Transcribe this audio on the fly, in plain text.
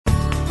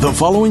The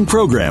following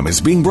program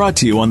is being brought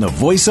to you on the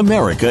Voice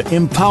America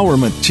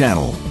Empowerment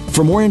Channel.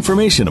 For more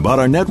information about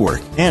our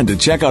network and to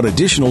check out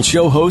additional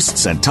show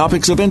hosts and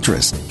topics of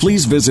interest,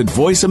 please visit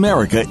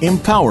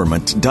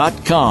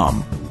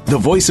voiceamericaempowerment.com. The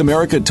Voice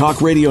America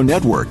Talk Radio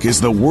Network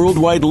is the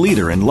worldwide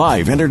leader in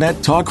live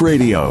Internet talk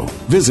radio.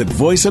 Visit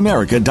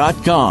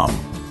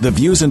voiceamerica.com. The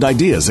views and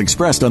ideas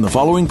expressed on the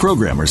following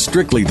program are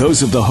strictly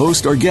those of the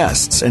host or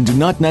guests and do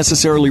not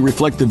necessarily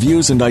reflect the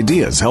views and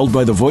ideas held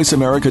by the Voice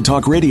America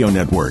Talk Radio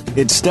Network,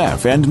 its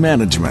staff, and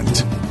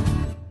management.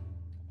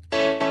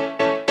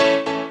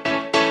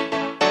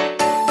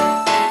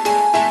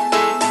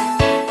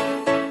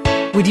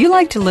 Would you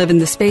like to live in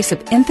the space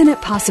of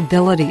infinite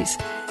possibilities?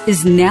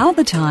 Is now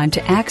the time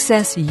to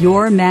access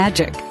your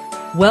magic?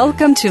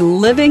 Welcome to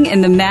Living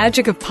in the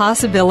Magic of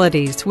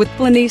Possibilities with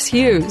Glenyce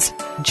Hughes.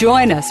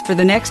 Join us for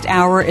the next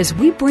hour as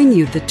we bring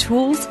you the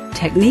tools,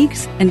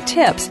 techniques, and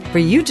tips for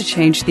you to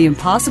change the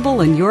impossible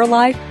in your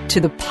life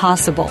to the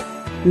possible.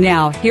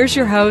 Now, here's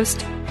your host,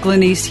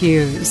 Glenyce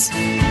Hughes.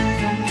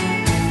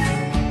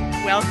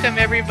 Welcome,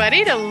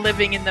 everybody, to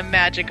Living in the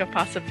Magic of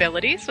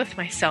Possibilities with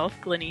myself,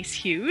 Glenyce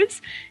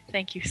Hughes.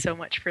 Thank you so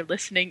much for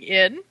listening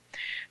in.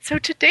 So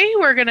today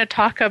we're going to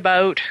talk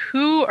about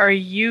who are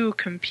you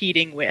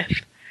competing with?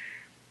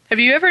 Have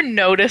you ever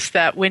noticed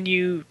that when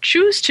you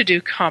choose to do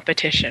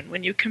competition,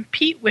 when you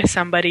compete with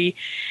somebody,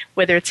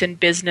 whether it's in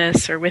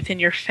business or within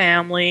your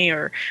family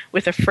or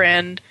with a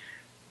friend,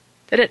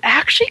 that it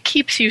actually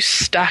keeps you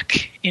stuck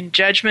in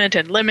judgment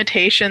and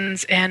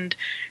limitations and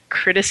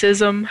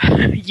criticism,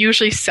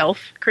 usually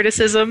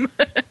self-criticism?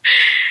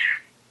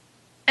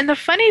 And the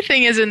funny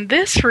thing is, in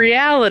this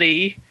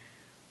reality,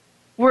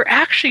 we're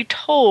actually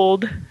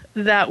told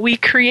that we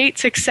create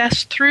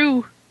success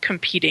through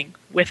competing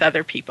with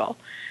other people.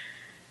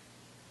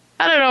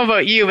 I don't know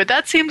about you, but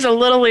that seems a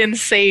little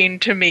insane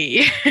to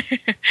me.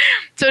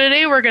 So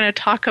today we're going to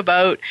talk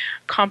about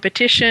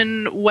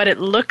competition, what it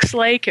looks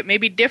like. It may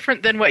be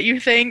different than what you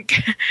think.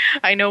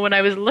 I know when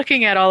I was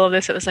looking at all of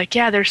this, it was like,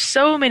 yeah, there's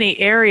so many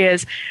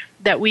areas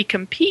that we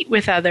compete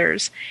with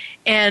others.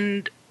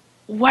 And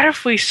what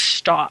if we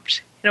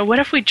stopped? What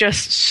if we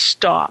just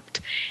stopped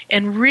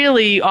and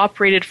really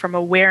operated from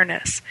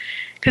awareness?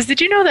 Because did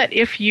you know that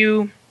if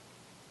you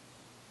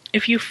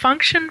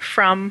function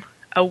from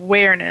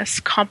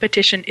awareness,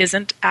 competition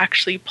isn't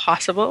actually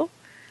possible?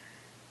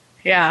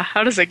 Yeah,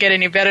 how does it get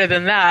any better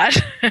than that?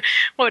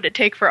 What would it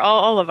take for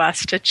all of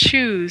us to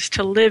choose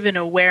to live in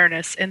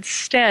awareness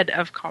instead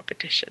of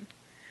competition?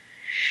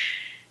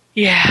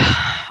 Yeah,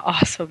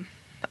 awesome.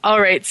 All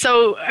right,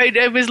 so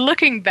I was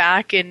looking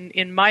back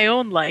in my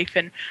own life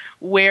and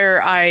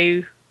where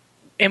I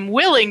am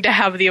willing to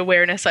have the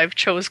awareness I've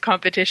chose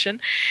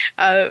competition.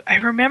 I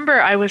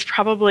remember I was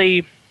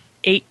probably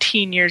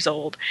 18 years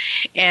old,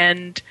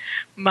 and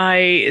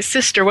my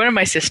sister, one of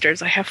my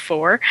sisters, I have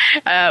four,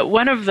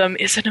 one of them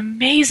is an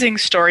amazing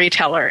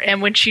storyteller,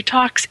 and when she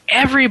talks,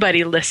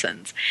 everybody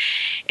listens.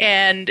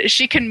 And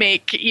she can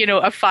make, a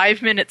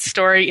 5-minute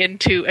story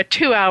into a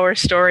 2-hour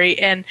story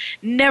and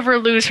never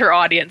lose her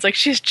audience. Like,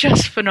 she's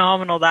just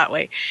phenomenal that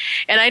way.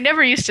 And I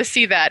never used to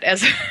see that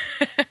as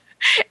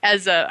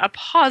as a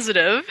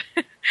positive.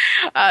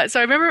 So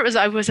I remember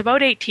I was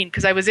about 18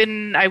 because I was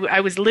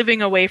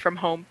living away from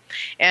home,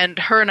 and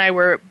her and I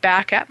were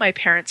back at my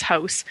parents'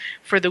 house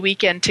for the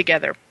weekend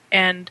together.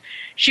 And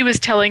she was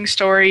telling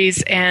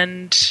stories,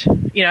 and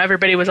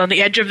everybody was on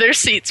the edge of their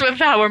seats with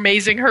how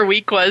amazing her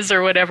week was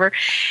or whatever.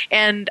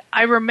 And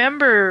I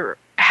remember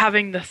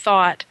having the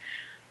thought,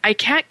 I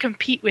can't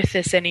compete with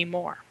this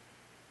anymore,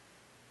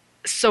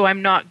 so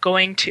I'm not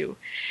going to.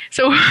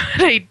 So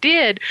what I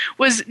did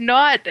was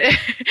not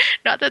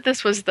that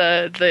this was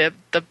the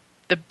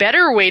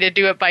better way to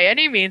do it by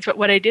any means, but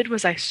what I did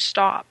was I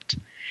stopped.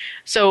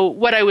 So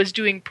what I was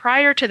doing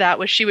prior to that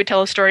was she would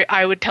tell a story,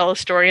 I would tell a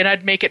story, and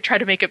I'd try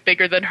to make it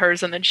bigger than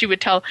hers, and then she would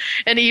tell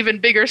an even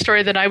bigger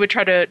story, then I would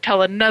try to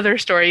tell another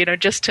story,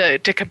 just to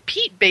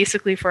compete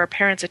basically for our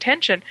parents'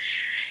 attention.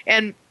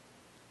 And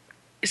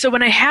so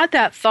when I had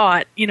that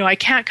thought, I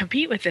can't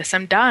compete with this,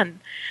 I'm done.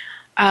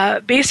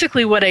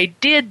 Basically what I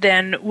did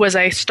then was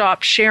I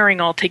stopped sharing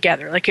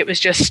altogether. Like, it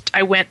was just,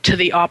 I went to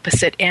the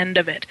opposite end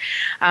of it.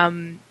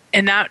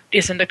 And that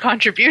isn't a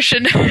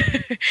contribution,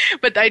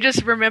 but I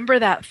just remember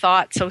that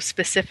thought so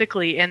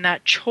specifically and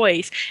that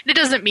choice. And it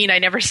doesn't mean I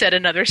never said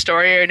another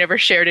story or never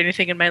shared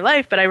anything in my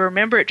life, but I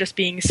remember it just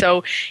being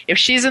so, if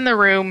she's in the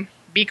room,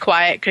 be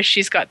quiet because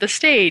she's got the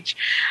stage.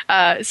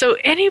 So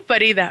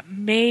anybody that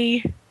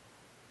may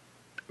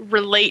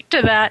relate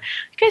to that,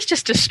 you guys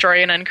just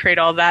destroy and uncreate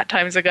all that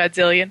times a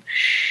godzillion.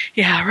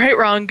 Yeah, right,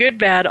 wrong, good,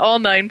 bad, all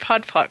 9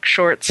 podpoc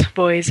shorts,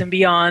 boys and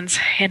beyonds.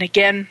 And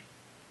again,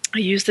 I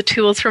use the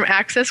tools from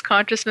Access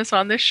Consciousness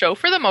on this show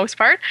for the most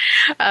part,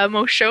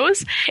 most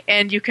shows,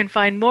 and you can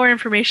find more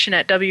information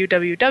at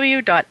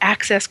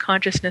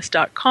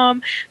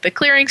www.accessconsciousness.com. The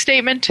clearing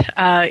statement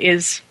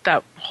is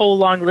that whole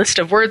long list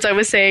of words I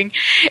was saying,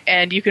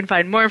 and you can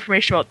find more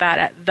information about that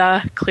at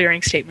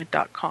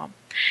theclearingstatement.com.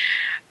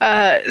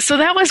 So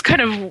that was kind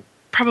of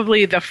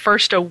probably the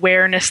first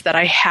awareness that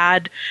I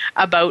had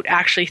about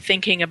actually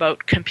thinking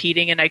about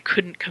competing, and I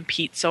couldn't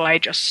compete, so I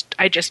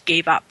just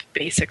gave up,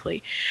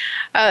 basically.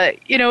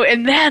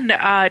 And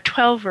then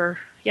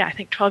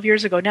 12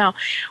 years ago now,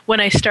 when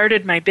I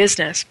started my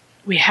business,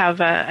 we have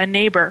a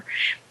neighbor,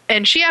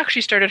 and she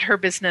actually started her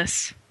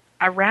business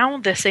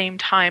around the same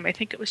time. I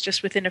think it was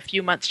just within a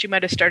few months. She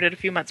might have started a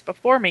few months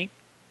before me.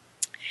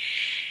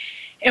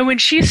 And when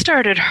she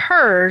started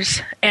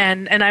hers,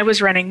 and I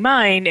was running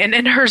mine,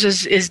 and hers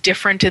is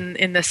different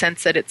in the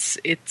sense that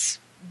it's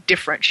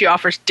different. She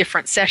offers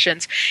different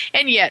sessions,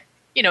 and yet,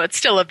 it's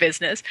still a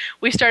business.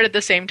 We started at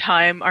the same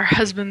time. Our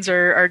husbands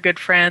are good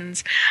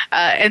friends.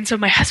 And so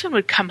my husband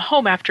would come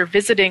home after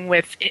visiting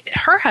with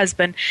her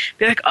husband,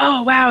 be like,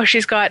 oh, wow,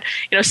 she's got,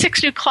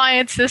 6 new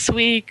clients this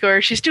week,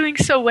 or she's doing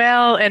so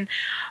well. And,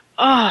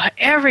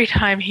 every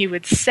time he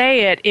would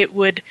say it, it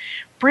would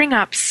bring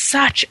up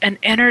such an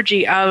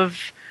energy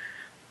of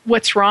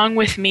what's wrong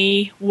with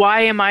me?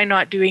 Why am I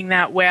not doing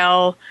that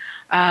well?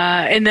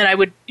 And then I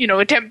would,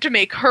 attempt to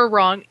make her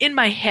wrong in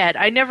my head.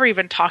 I never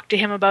even talked to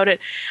him about it.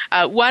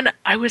 One,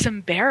 I was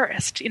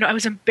embarrassed. I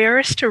was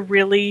embarrassed to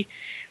really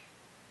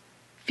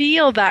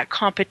feel that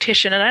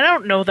competition. And I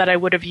don't know that I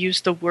would have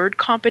used the word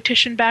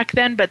competition back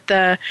then, but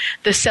the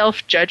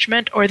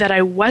self-judgment, or that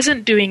I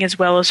wasn't doing as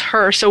well as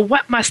her. So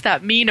what must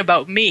that mean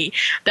about me?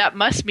 That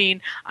must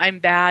mean I'm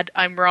bad,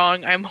 I'm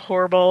wrong, I'm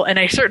horrible. And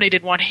I certainly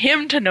didn't want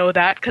him to know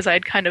that, because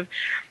I'd kind of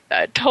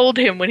told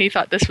him when he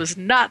thought this was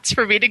nuts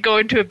for me to go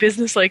into a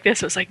business like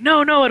this. I was like,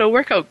 no, it'll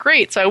work out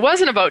great. So I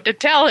wasn't about to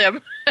tell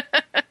him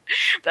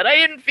that I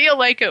didn't feel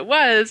like it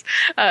was,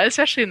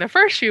 especially in the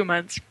first few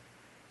months.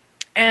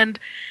 And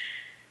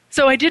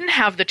so I didn't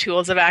have the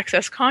tools of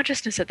Access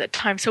Consciousness at that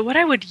time. So what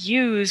I would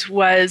use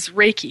was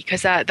Reiki,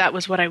 because that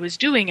was what I was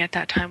doing at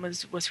that time,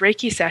 was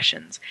Reiki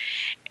sessions.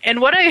 And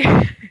what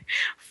I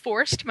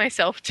forced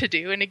myself to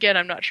do, and again,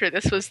 I'm not sure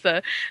this was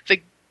the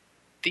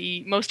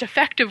most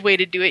effective way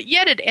to do it,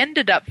 yet it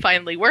ended up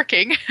finally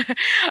working,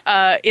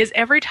 is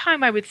every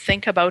time I would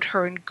think about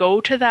her and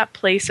go to that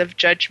place of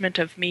judgment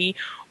of me,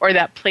 or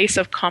that place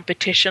of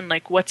competition,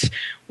 like what's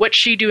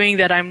she doing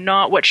that I'm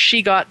not, what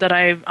she got that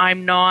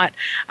I'm not,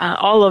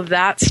 all of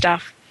that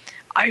stuff,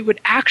 I would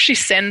actually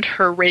send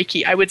her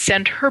Reiki. I would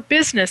send her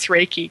business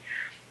Reiki,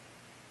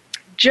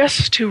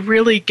 just to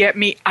really get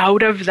me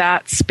out of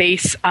that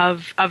space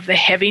of the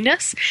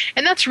heaviness.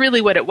 And that's really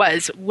what it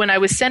was. When I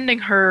was sending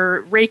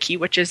her Reiki,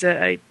 which is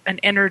an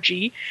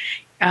energy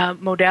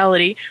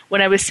modality,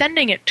 when I was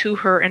sending it to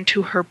her and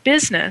to her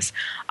business,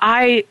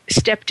 I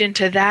stepped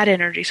into that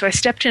energy. So I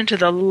stepped into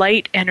the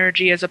light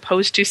energy, as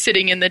opposed to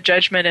sitting in the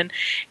judgment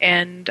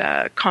and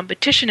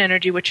competition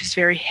energy, which is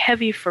very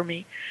heavy for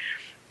me.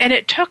 And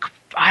it took,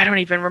 I don't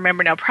even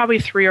remember now, probably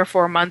 3 or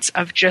 4 months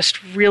of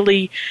just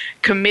really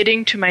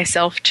committing to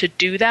myself to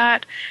do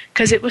that,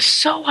 because it was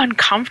so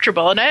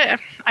uncomfortable. And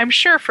I'm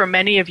sure for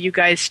many of you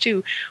guys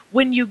too,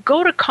 when you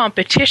go to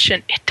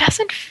competition, it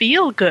doesn't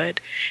feel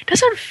good. It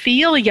doesn't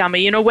feel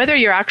yummy. Whether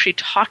you're actually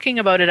talking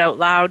about it out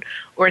loud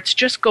or it's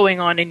just going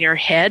on in your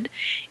head,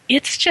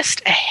 it's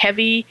just a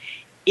heavy,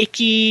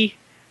 icky,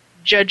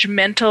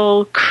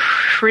 judgmental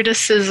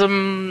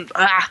criticism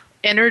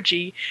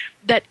energy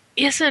that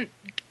isn't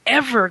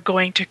ever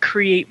going to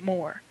create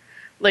more,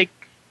 like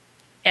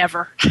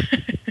ever.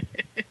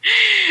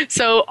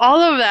 So all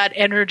of that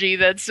energy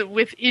that's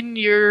within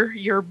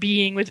your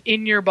being,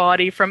 within your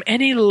body, from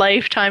any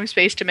lifetime,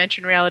 space,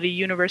 dimension, reality,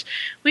 universe,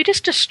 we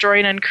just destroy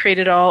and uncreate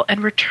it all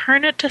and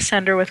return it to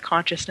sender with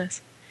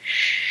consciousness.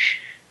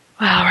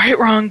 Wow, right,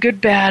 wrong, good,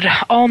 bad,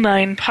 all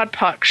 9, POD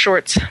POC,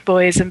 shorts,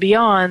 boys, and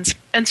beyonds.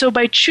 And so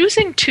by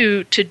choosing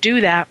to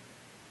do that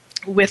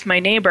with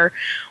my neighbor,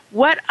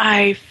 what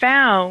I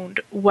found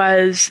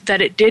was that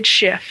it did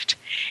shift,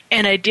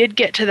 and I did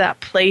get to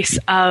that place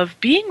of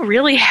being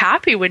really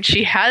happy when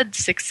she had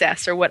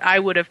success, or what I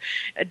would have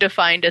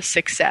defined as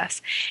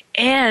success.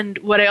 And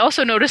what I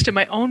also noticed in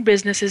my own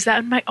business is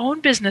that my own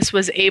business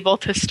was able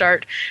to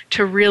start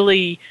to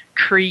really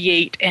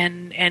create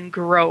and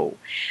grow.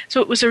 So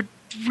it was a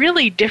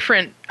really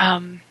different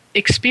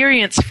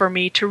experience for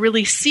me to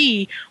really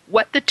see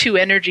what the two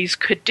energies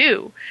could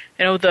do.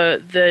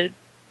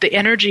 The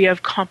energy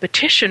of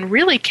competition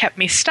really kept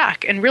me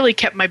stuck and really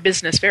kept my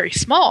business very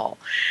small.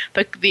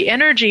 The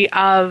energy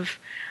of,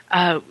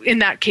 in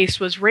that case,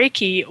 was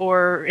Reiki,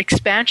 or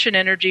expansion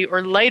energy,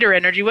 or lighter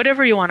energy,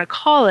 whatever you want to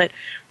call it,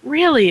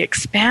 really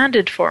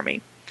expanded for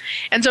me.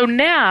 And so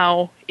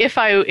now, if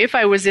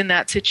I was in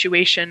that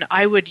situation,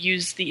 I would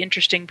use the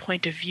interesting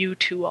point of view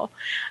tool.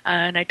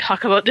 And I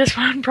talk about this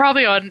one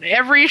probably on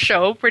every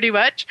show, pretty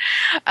much,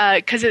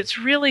 because it's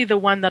really the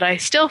one that I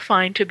still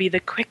find to be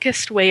the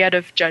quickest way out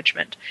of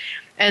judgment.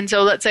 And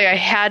so let's say I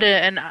had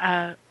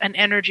an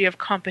energy of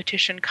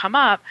competition come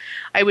up,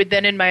 I would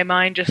then in my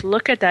mind just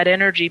look at that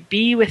energy,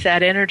 be with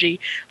that energy,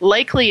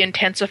 likely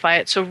intensify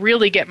it, so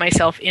really get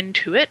myself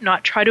into it,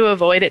 not try to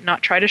avoid it,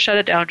 not try to shut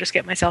it down, just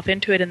get myself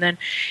into it, and then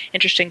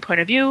interesting point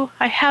of view,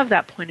 I have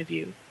that point of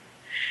view.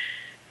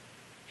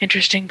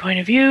 interesting point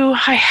of view.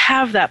 I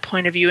have that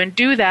point of view, and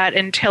do that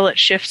until it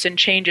shifts and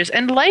changes.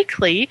 And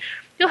likely,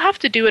 you'll have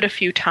to do it a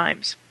few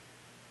times.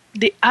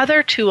 The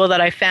other tool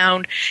that I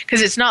found,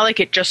 because it's not like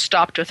it just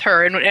stopped with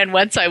her, and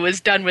once I was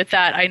done with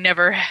that, I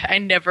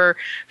never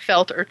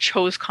felt or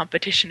chose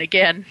competition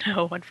again.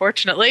 No,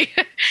 unfortunately.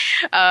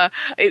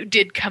 It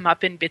did come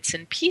up in bits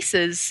and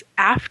pieces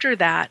after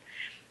that.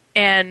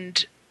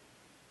 And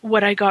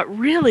what I got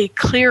really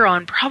clear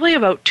on, probably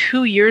about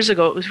 2 years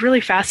ago, it was really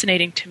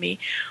fascinating to me,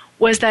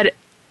 was that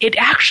it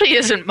actually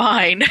isn't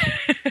mine.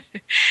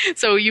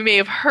 So you may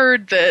have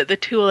heard the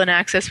tool and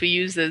access we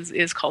use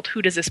is called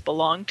Who Does This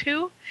Belong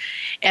To?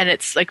 And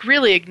it's like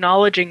really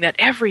acknowledging that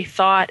every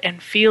thought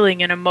and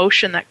feeling and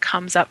emotion that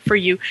comes up for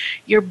you,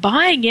 you're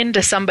buying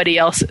into somebody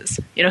else's.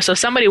 So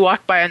somebody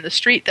walked by on the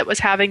street that was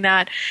having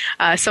that,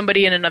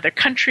 somebody in another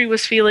country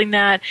was feeling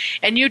that,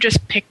 and you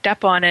just picked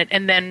up on it,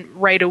 and then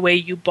right away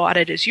you bought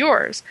it as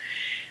yours.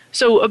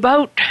 So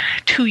about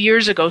 2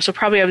 years ago, so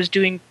probably I was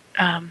doing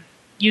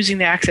using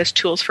the access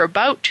tools for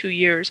about 2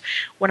 years,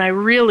 when I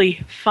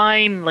really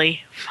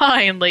finally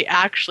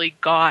actually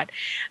got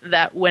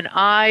that when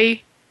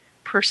I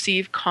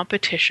perceive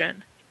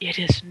competition, it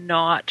is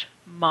not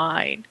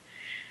mine.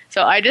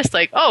 So I just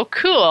like, oh,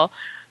 cool.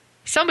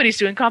 Somebody's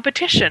doing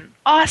competition.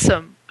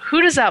 Awesome.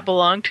 Who does that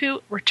belong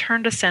to?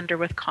 Return to sender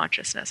with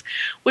consciousness,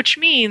 which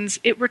means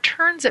it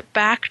returns it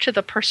back to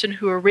the person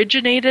who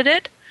originated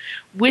it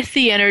with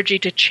the energy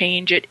to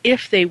change it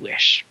if they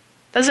wish.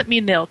 Doesn't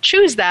mean they'll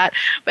choose that,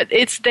 but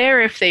it's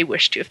there if they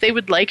wish to. If they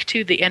would like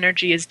to, the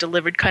energy is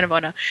delivered kind of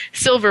on a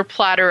silver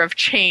platter of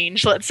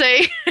change, let's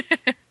say.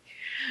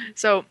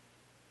 So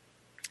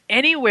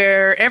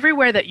everywhere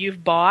that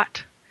you've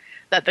bought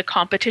that the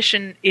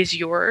competition is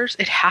yours,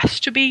 it has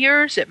to be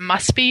yours, it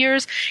must be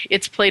yours,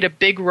 it's played a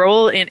big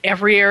role in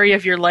every area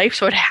of your life,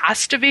 so it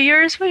has to be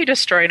yours, well, you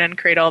destroy and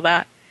uncreate all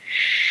that.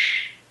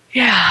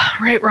 Yeah,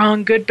 right,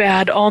 wrong, good,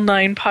 bad, all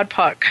 9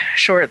 podpoc,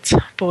 shorts,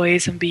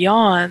 boys, and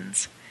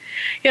beyonds.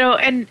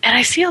 And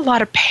I see a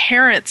lot of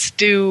parents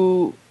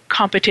do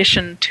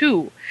competition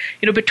too,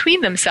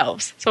 between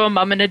themselves. So a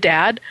mom and a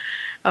dad,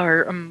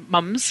 or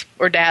mums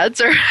or dads,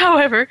 or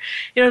however,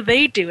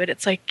 they do it.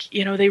 It's like,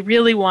 they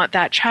really want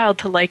that child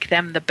to like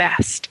them the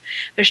best.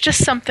 There's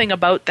just something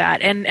about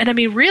that. And I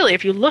mean, really,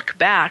 if you look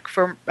back,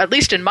 for at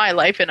least in my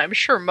life, and I'm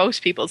sure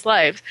most people's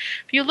lives,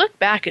 if you look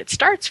back, it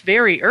starts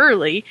very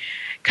early.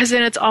 Because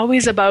then it's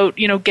always about,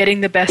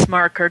 getting the best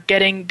mark, or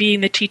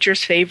being the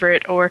teacher's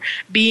favorite, or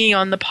being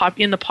in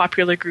the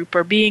popular group,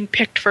 or being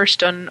picked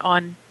first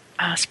on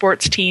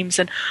sports teams,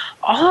 and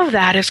all of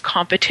that is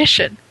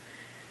competition.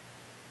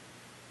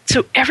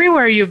 So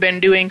everywhere you've been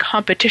doing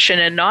competition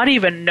and not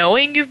even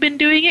knowing you've been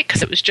doing it,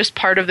 because it was just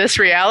part of this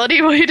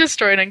reality, will you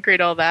destroy and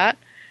uncreate all that?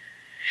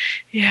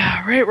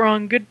 Yeah, right,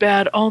 wrong, good,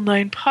 bad, all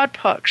 9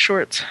 podpoc,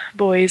 shorts,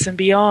 boys, and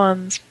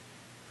beyonds.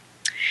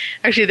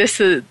 Actually,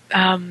 this is...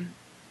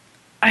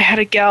 I had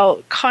a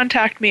gal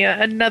contact me,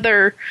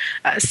 another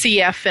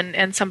CF,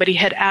 and somebody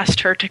had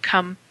asked her to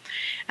come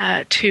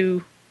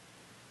to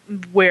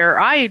where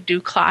I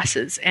do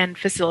classes and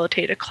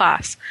facilitate a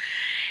class.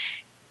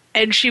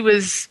 And she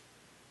was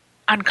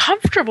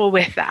uncomfortable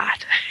with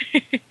that.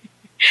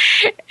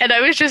 And I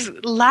was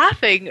just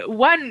laughing,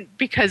 1,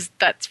 because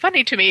that's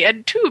funny to me,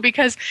 and 2,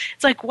 because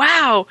it's like,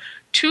 wow,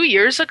 2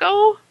 years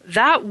ago,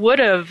 that would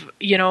have,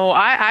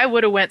 I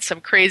would have went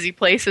some crazy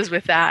places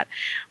with that.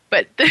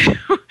 But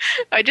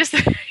I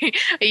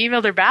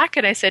emailed her back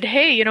and I said,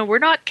 hey, we're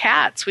not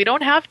cats. We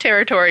don't have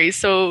territories.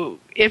 So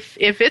if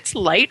it's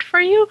light for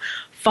you,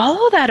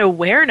 follow that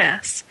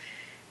awareness.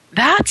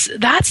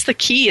 That's the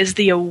key, is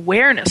the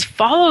awareness.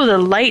 Follow the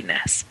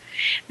lightness.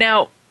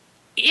 Now,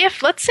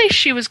 if, let's say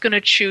she was going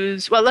to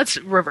choose, well, let's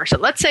reverse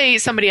it. Let's say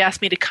somebody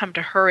asked me to come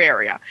to her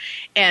area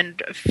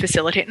and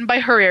facilitate. And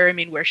by her area, I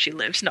mean where she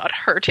lives, not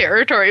her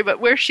territory, but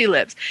where she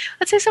lives.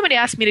 Let's say somebody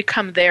asked me to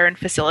come there and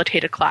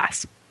facilitate a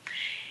class.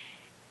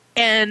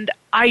 And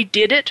I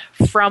did it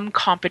from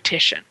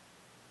competition.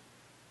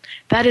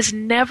 That is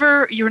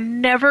you're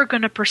never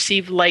going to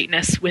perceive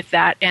lightness with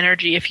that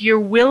energy if you're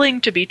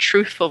willing to be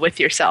truthful with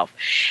yourself.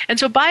 And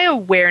so by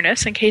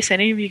awareness, in case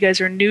any of you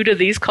guys are new to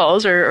these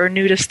calls or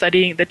new to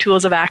studying the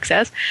tools of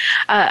access,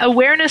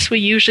 awareness we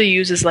usually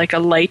use is like a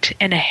light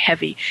and a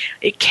heavy.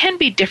 It can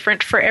be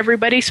different for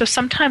everybody, so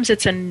sometimes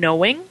it's a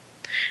knowing.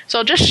 So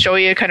I'll just show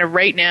you kind of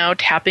right now,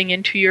 tapping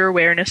into your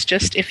awareness.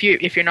 Just if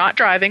you're not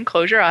driving,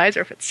 close your eyes,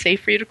 or if it's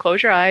safe for you to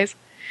close your eyes.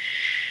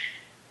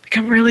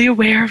 Become really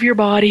aware of your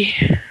body.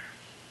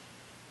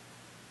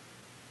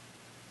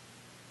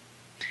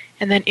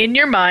 And then in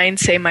your mind,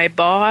 say, my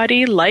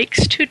body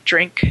likes to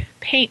drink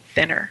paint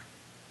thinner.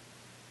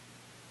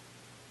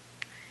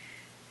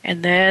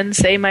 And then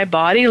say, my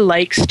body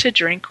likes to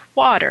drink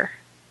water.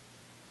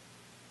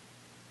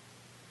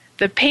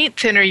 The paint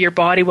thinner, your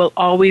body will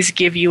always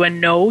give you a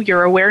no.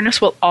 Your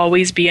awareness will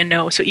always be a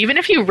no. So even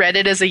if you read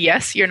it as a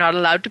yes, you're not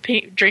allowed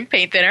to drink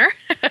paint thinner.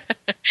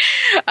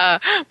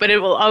 But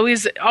it will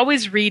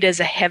always read as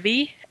a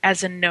heavy,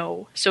 as a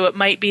no. So it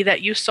might be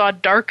that you saw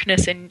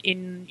darkness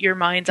in your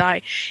mind's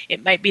eye.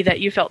 It might be that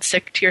you felt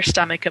sick to your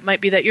stomach. It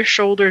might be that your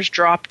shoulders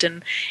dropped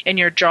and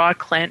your jaw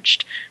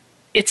clenched.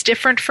 It's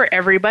different for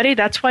everybody.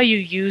 That's why you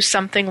use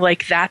something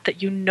like that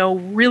you know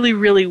really,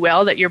 really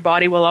well that your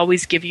body will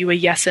always give you a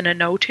yes and a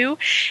no to.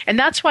 And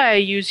that's why I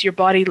use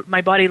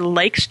my body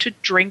likes to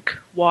drink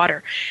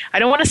water. I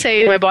don't want to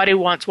say my body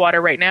wants water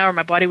right now or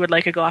my body would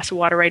like a glass of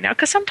water right now,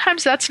 because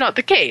sometimes that's not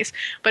the case.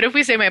 But if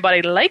we say my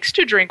body likes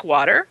to drink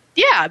water,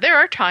 yeah, there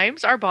are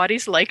times our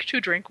bodies like to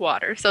drink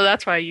water. So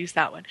that's why I use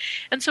that one.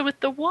 And so with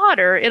the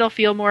water, it'll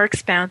feel more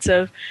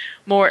expansive,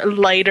 more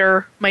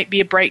lighter, might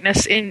be a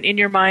brightness in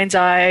your mind's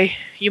eye.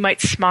 You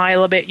might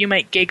smile a bit, you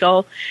might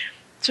giggle.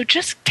 So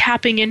just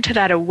tapping into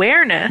that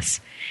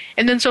awareness.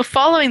 And then so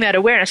following that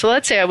awareness, so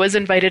let's say I was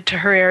invited to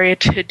her area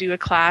to do a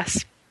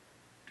class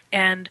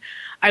and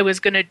I was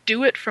going to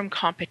do it from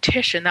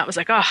competition. That was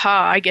like,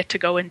 aha, I get to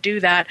go and do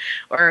that.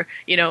 Or,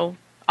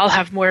 I'll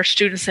have more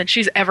students than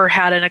she's ever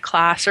had in a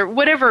class, or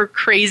whatever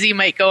crazy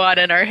might go on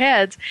in our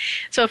heads.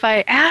 So if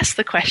I ask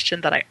the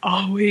question that I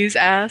always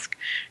ask,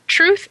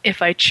 truth,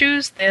 if I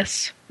choose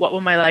this, what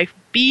will my life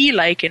be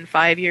like in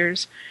 5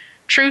 years?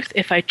 Truth,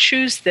 if I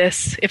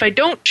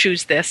don't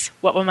choose this,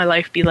 what will my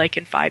life be like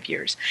in 5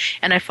 years?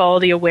 And I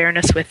follow the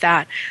awareness with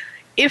that.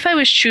 If I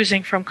was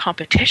choosing from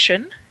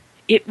competition,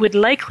 it would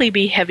likely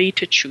be heavy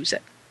to choose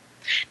it.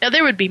 Now,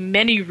 there would be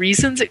many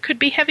reasons it could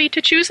be heavy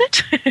to choose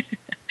it,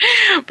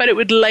 but it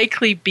would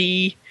likely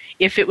be,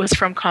 if it was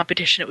from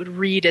competition, it would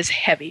read as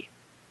heavy.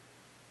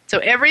 So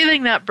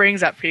everything that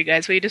brings up for you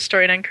guys, will you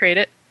destroy and uncreate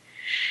it?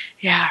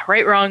 Yeah,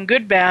 right, wrong,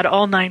 good, bad,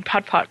 all 9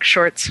 POD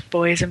shorts,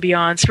 boys and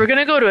beyond. So we're going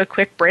to go to a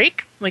quick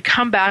break. When we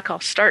come back,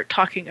 I'll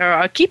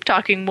keep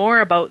talking more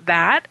about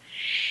that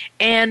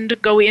and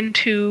go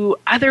into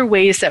other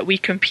ways that we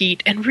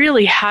compete and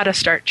really how to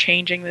start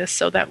changing this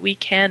so that we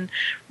can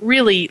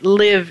really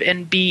live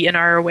and be in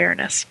our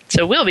awareness.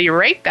 So we'll be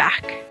right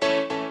back.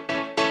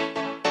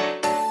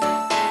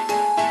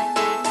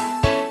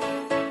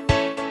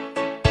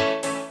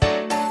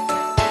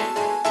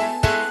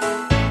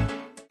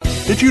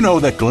 Did you know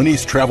that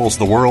Glenyce travels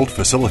the world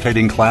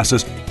facilitating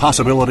classes,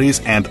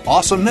 possibilities, and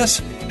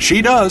awesomeness?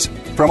 She does.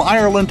 From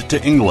Ireland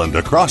to England,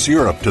 across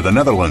Europe to the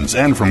Netherlands,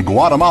 and from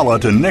Guatemala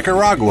to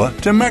Nicaragua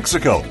to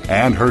Mexico,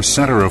 and her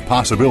Center of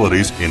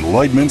Possibilities in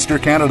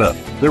Lloydminster, Canada.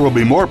 There will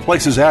be more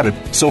places added,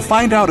 so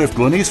find out if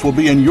Glenyce will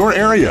be in your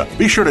area.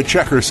 Be sure to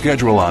check her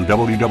schedule on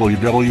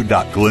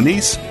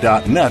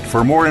www.glenyce.net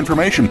for more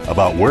information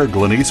about where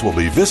Glenyce will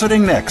be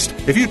visiting next.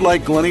 If you'd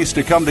like Glenyce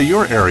to come to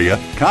your area,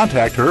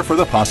 contact her for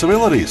the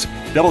possibilities.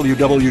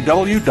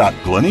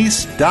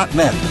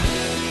 www.glenyce.net.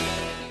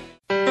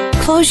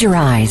 Close your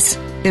eyes.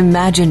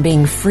 Imagine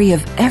being free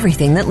of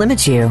everything that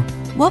limits you.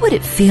 What would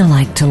it feel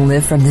like to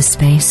live from this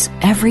space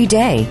every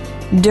day?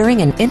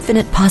 During an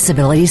Infinite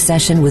Possibilities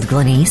session with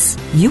Glenyce,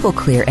 you will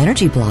clear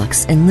energy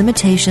blocks and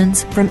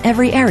limitations from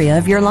every area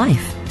of your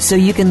life, so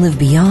you can live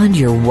beyond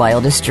your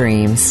wildest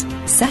dreams.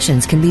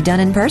 Sessions can be done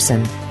in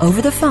person,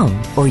 over the phone,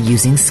 or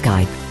using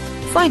Skype.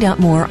 Find out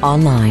more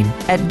online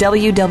at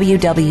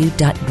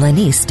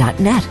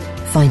www.glenyce.net.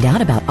 Find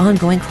out about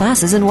ongoing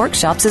classes and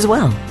workshops as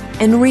well.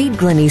 And read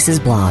Glenyce's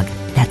blog.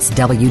 That's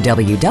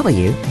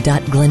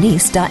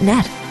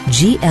www.glenyce.net.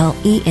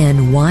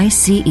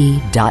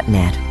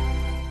 GLENYCE.net.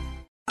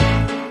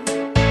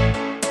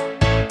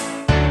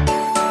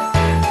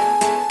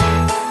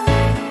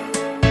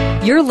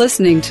 You're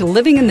listening to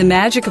Living in the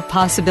Magic of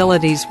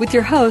Possibilities with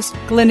your host,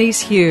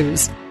 Glenyce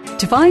Hughes.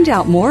 To find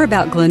out more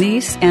about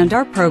Glenyce and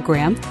our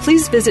program,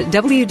 please visit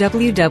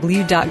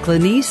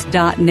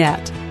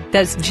www.glenyce.net.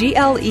 That's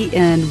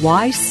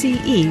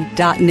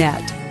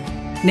GLENYCE.net.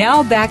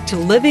 Now back to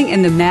Living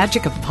in the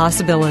Magic of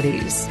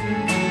Possibilities.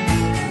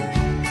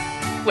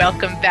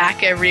 Welcome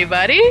back,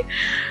 everybody.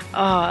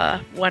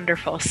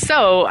 Wonderful.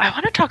 So I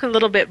want to talk a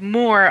little bit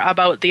more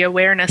about the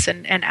awareness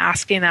and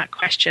asking that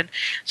question.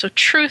 So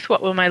truth,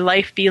 what will my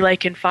life be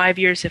like in 5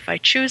 years if I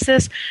choose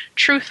this?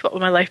 Truth, what will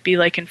my life be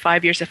like in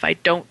 5 years if I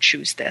don't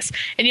choose this?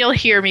 And you'll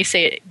hear me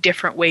say it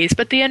different ways,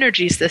 but the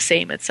energy is the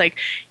same. It's like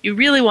you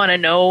really want to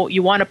know,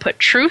 you want to put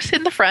truth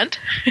in the front,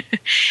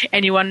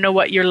 and you want to know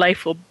what your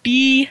life will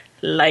be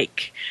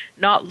like.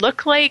 Not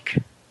look like,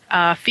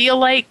 feel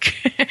like,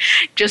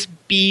 just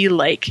be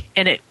like.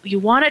 And you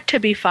want it to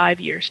be 5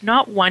 years,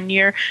 not 1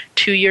 year,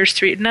 2 years,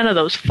 3, none of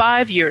those,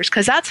 5 years,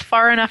 because that's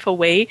far enough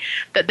away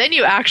that then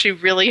you actually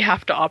really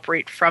have to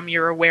operate from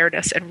your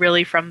awareness and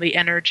really from the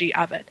energy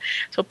of it.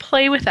 So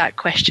play with that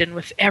question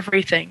with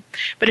everything.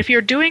 But if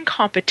you're doing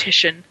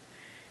competition,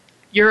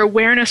 your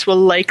awareness will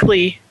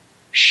likely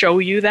show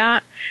you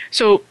that.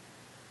 So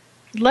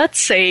let's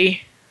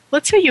say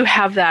you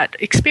have that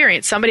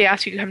experience. Somebody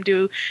asks you to come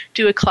do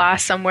a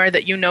class somewhere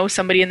that you know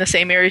somebody in the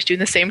same area is doing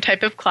the same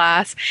type of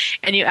class,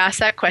 and you ask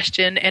that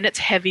question and it's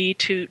heavy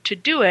to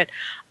do it.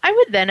 I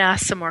would then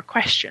ask some more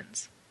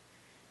questions.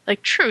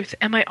 Like, truth,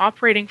 am I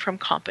operating from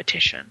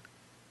competition?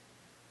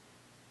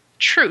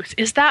 Truth,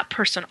 is that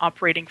person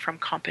operating from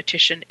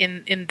competition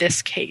in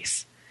this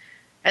case?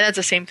 And that's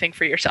the same thing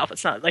for yourself.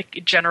 It's not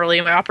like generally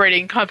am I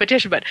operating in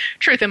competition, but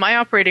truth, am I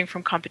operating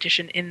from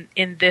competition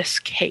in this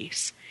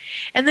case?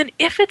 And then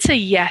if it's a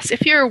yes,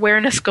 if your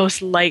awareness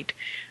goes light,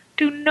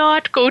 do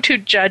not go to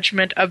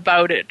judgment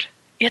about it.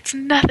 It's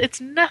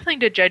nothing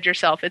to judge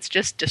yourself. It's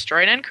just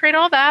destroy and uncreate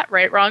all that,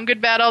 right, wrong,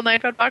 good, bad, all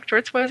nine, POD,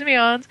 shorts, boys, and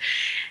beyonds.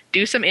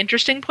 Do some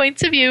interesting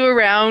points of view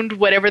around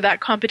whatever that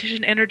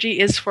competition energy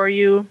is for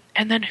you.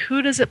 And then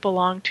who does it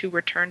belong to?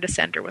 Return to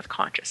center with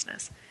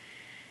consciousness.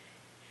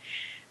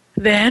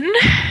 Then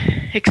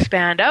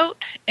expand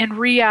out and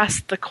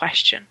re-ask the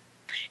question.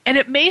 And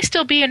it may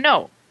still be a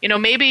no. You know,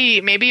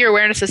 maybe your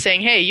awareness is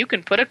saying, hey, you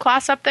can put a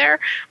class up there,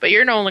 but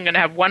you're only going to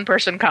have one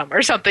person come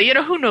or something. You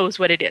know, who knows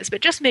what it is.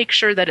 But just make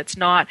sure that it's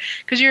not,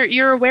 because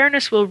your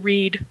awareness will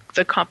read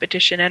the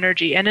competition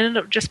energy and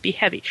it'll just be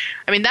heavy.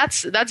 I mean,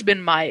 that's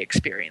been my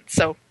experience.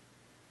 So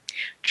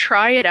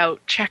try it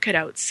out, check it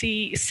out,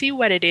 see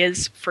what it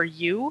is for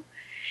you.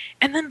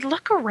 And then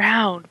look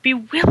around. Be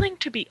willing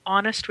to be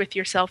honest with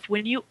yourself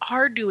when you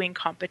are doing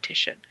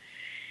competition.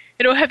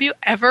 You know, have you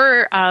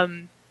ever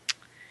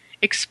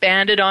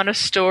expanded on a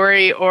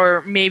story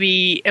or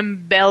maybe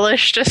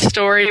embellished a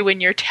story when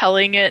you're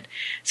telling it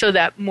so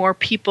that more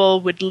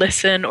people would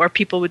listen or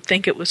people would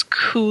think it was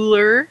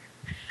cooler?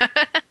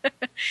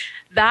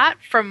 That,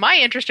 from my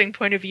interesting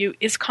point of view,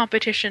 is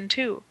competition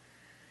too.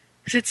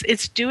 Because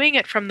it's doing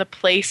it from the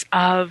place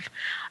of,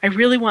 I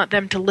really want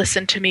them to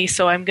listen to me,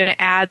 so I'm going to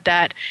add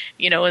that,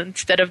 you know,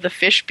 instead of the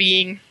fish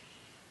being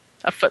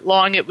a foot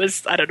long, it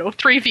was,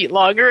 3 feet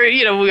long. Or,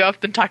 you know, we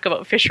often talk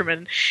about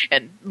fishermen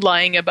and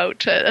lying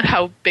about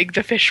how big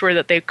the fish were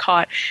that they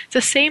caught. It's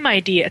the same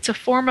idea. It's a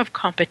form of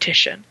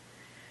competition.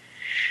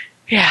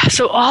 Yeah,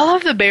 so all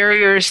of the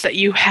barriers that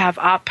you have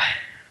up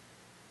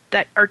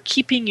that are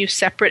keeping you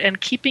separate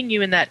and keeping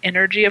you in that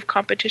energy of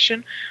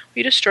competition,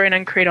 we destroy and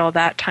uncreate all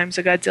that times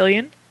a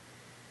godzillion.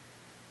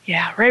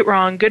 Yeah, right,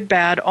 wrong, good,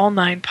 bad, all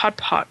nine, POD,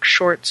 POC,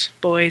 shorts,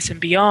 boys,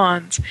 and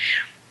beyonds.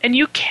 And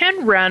you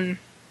can run,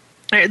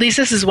 or at least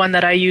this is one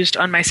that I used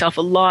on myself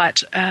a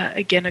lot,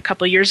 again, a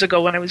couple of years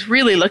ago when I was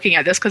really looking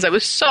at this because I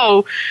was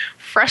so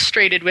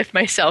frustrated with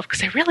myself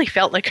because I really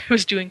felt like I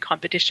was doing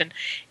competition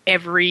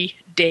every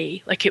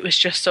day. Like it was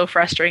just so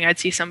frustrating. I'd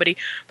see somebody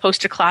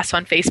post a class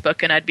on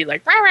Facebook and I'd be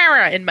like, rah, rah,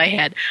 rah, in my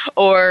head.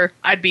 Or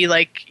I'd be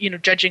like, you know,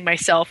 judging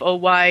myself. Oh,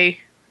 why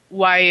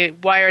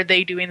are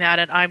they doing that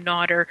and I'm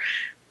not? Or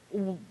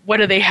what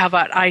do they have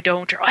that I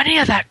don't? Or any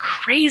of that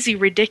crazy,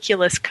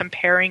 ridiculous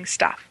comparing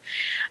stuff.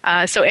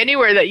 So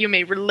anywhere that you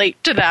may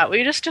relate to that,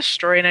 we just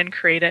destroy and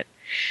uncreate it.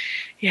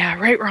 Yeah,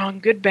 right, wrong,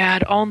 good,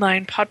 bad, all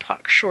nine, POD,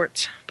 POC,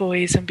 shorts,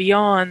 boys, and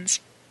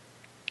beyonds.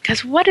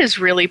 Because what is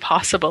really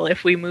possible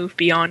if we move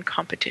beyond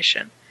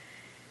competition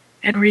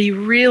and we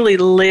really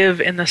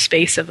live in the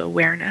space of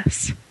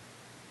awareness?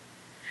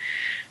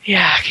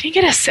 Yeah, can you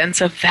get a sense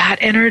of that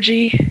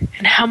energy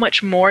and how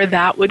much more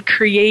that would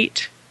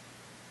create?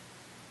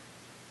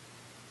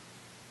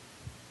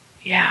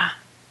 Yeah.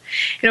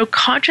 You know,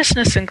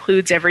 consciousness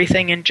includes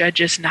everything and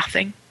judges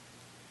nothing.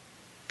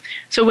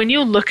 So when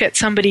you look at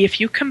somebody, if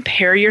you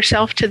compare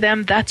yourself to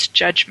them, that's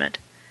judgment.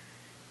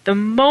 The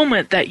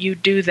moment that you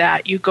do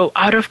that, you go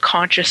out of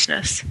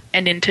consciousness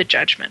and into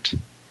judgment.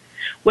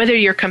 Whether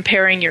you're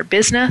comparing your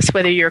business,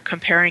 whether you're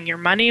comparing your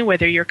money,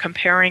 whether you're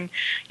comparing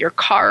your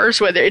cars,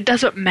 whether it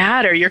doesn't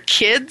matter, your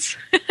kids,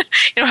 you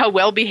know, how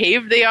well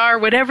behaved they are,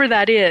 whatever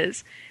that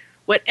is,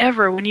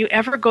 whatever, when you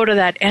ever go to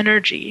that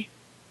energy,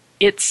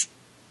 it's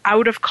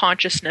out of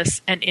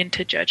consciousness and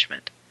into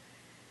judgment.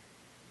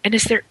 And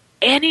is there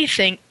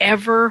anything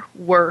ever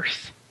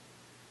worth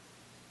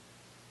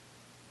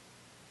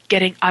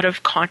getting out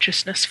of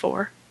consciousness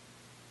for?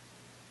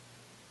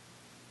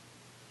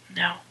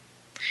 No.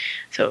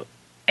 So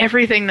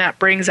everything that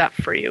brings up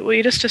for you, will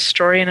you just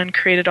destroy and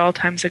uncreate it all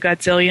times a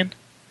godzillion?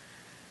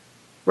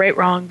 Right,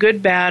 wrong,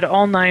 good, bad,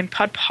 all nine,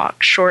 POD,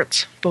 POC,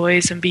 shorts,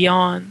 boys, and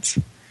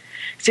beyonds.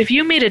 So if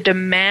you made a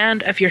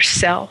demand of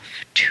yourself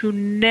to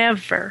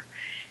never,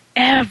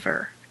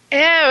 ever,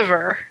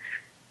 ever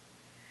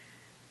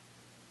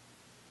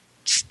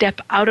step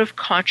out of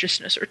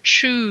consciousness or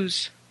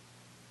choose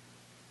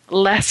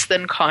less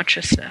than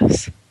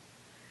consciousness,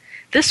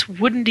 this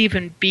wouldn't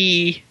even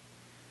be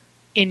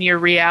in your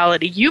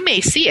reality. You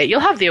may see it.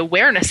 You'll have the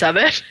awareness of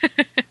it.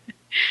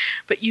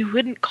 But you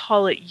wouldn't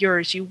call it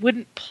yours. You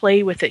wouldn't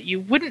play with it. You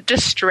wouldn't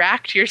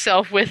distract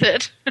yourself with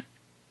it.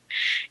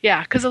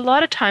 Yeah, because a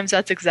lot of times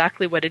that's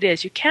exactly what it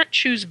is. You can't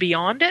choose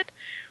beyond it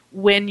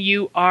when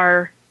you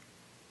are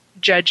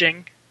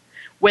judging,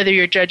 whether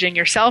you're judging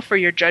yourself or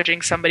you're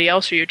judging somebody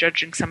else or you're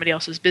judging somebody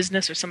else's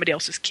business or somebody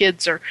else's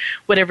kids or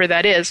whatever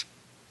that is.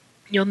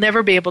 You'll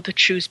never be able to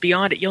choose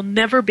beyond it. You'll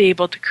never be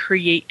able to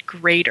create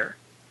greater.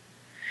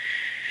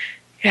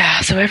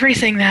 Yeah, so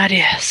everything that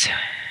is,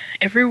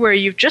 everywhere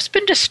you've just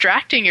been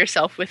distracting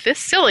yourself with this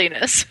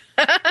silliness,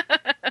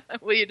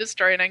 will you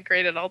destroy and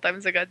uncreate it all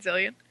times a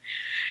godzillion?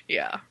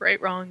 Yeah,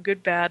 right, wrong,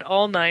 good, bad,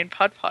 all nine,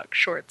 POD, POC,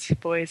 shorts,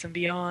 boys, and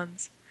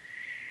beyonds.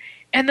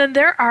 And then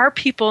there are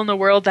people in the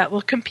world that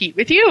will compete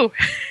with you.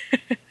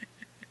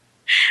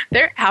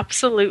 There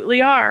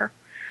absolutely are.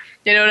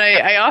 And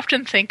I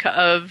often think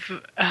of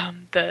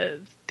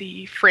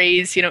the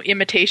phrase,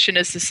 imitation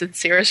is the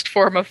sincerest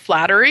form of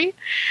flattery.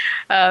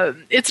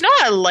 It's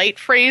not a light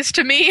phrase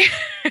to me.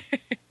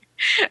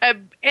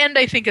 And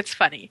I think it's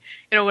funny.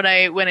 When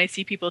I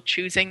see people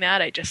choosing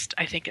that,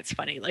 I think it's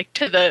funny. Like,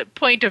 to the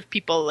point of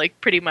people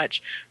like pretty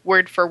much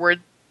word for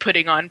word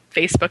putting on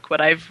Facebook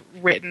what I've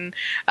written.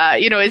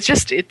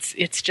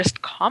 It's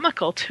just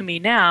comical to me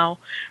now,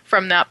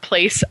 from that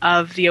place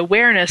of the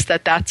awareness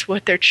that that's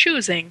what they're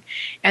choosing,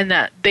 and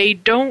that they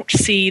don't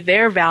see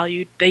their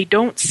value, they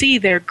don't see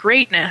their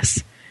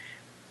greatness.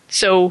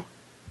 So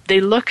they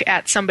look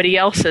at somebody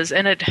else's,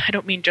 and I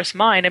don't mean just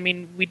mine. I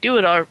mean, we do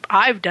it, or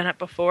I've done it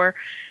before.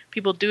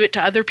 People do it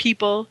to other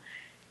people.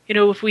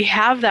 If we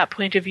have that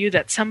point of view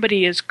that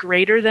somebody is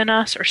greater than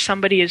us, or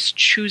somebody is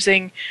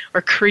choosing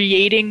or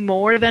creating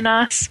more than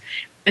us,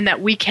 and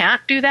that we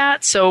can't do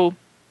that, so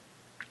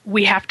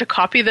we have to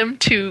copy them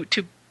to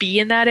be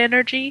in that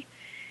energy,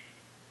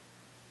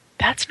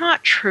 that's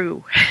not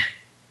true.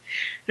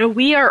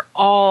 We are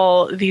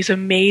all these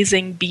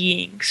amazing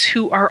beings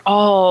who are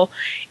all,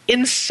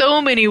 in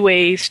so many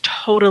ways,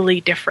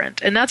 totally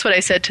different. And that's what I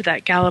said to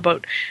that gal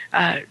about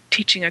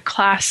teaching a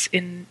class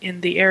in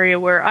the area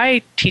where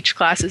I teach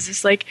classes.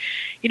 It's like,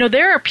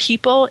 there are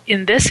people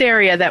in this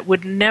area that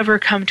would never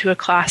come to a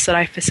class that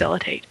I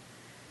facilitate.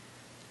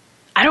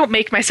 I don't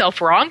make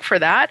myself wrong for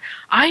that.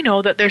 I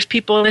know that there's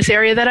people in this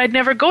area that I'd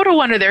never go to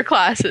one of their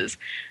classes.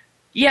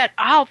 Yet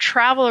I'll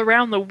travel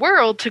around the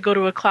world to go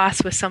to a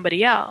class with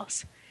somebody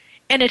else.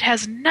 And it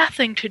has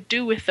nothing to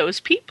do with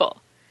those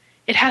people.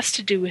 It has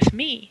to do with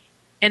me.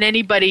 And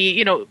anybody,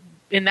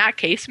 in that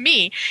case,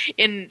 me.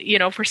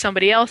 For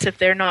somebody else, if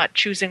they're not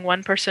choosing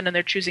one person and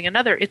they're choosing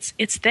another,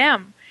 it's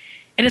them.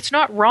 And it's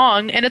not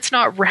wrong and it's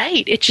not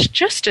right. It's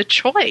just a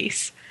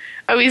choice.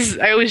 I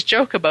always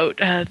joke about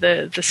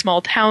the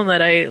small town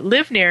that I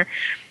live near.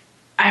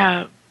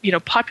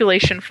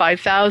 Population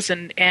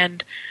 5,000,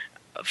 and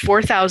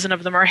 4,000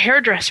 of them are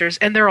hairdressers,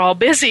 and they're all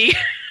busy.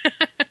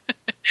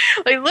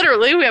 Like,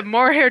 literally, we have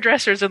more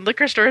hairdressers and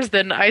liquor stores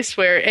than, I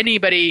swear,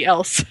 anybody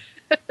else.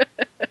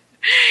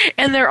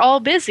 And they're all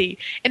busy.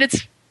 And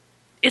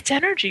it's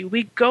energy.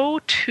 We go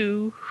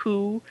to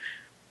who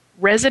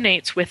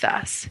resonates with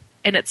us.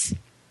 And it's,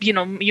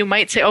 you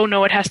might say, oh,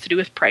 no, it has to do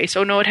with price.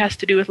 Oh, no, it has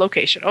to do with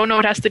location. Oh, no,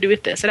 it has to do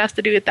with this. It has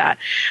to do with that.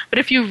 But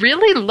if you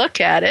really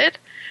look at it,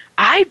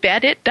 I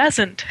bet it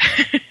doesn't.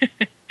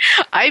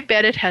 I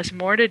bet it has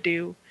more to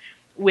do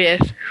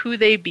with who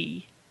they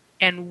be,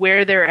 and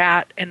where they're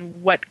at,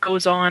 and what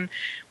goes on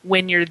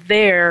when you're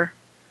there,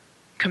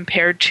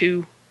 compared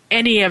to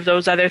any of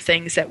those other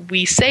things that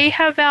we say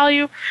have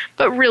value,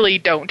 but really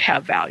don't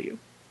have value.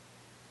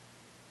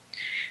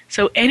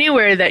 So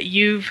anywhere that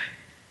you've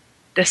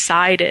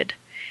decided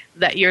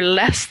that you're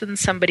less than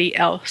somebody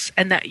else,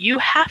 and that you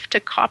have to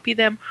copy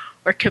them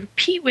or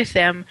compete with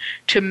them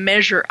to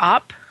measure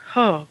up,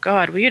 oh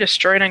God, will you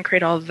destroy and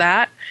uncreate all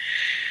that?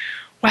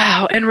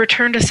 Wow, and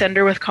return to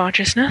sender with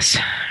consciousness.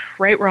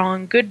 Right,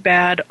 wrong, good,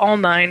 bad, all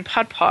nine,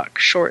 pod, poc,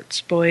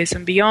 shorts, boys,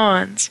 and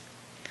beyonds.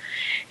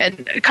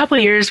 And a couple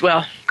of years,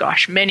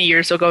 many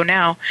years ago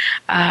now,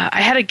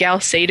 I had a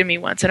gal say to me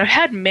once, and I've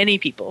had many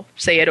people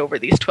say it over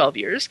these 12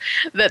 years,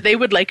 that they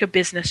would like a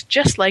business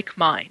just like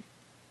mine.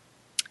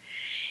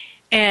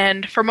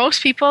 And for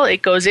most people,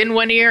 it goes in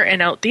one ear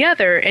and out the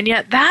other, and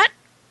yet that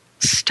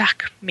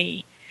stuck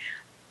me.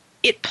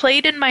 It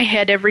played in my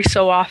head every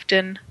so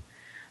often.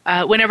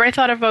 Whenever I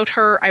thought about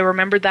her, I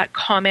remembered that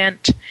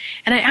comment.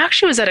 And I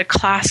actually was at a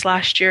class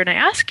last year, and I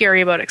asked Gary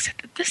about it.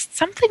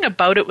 Something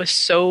about it was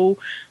so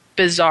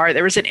bizarre.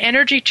 There was an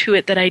energy to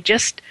it that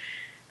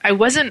I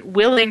wasn't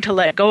willing to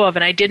let go of,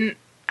 and I didn't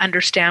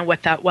understand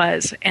what that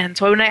was. And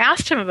so when I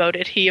asked him about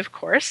it, he, of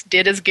course,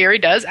 did as Gary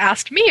does,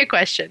 asked me a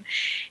question.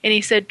 And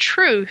he said,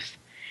 Truth,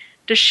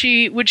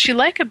 would she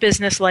like a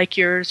business like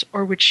yours,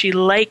 or would she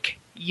like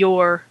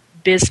your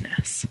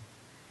business?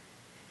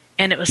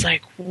 And it was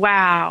like,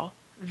 wow.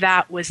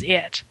 That was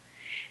it.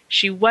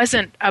 She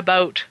wasn't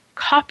about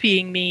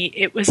copying me.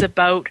 It was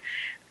about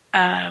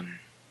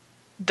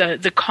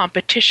the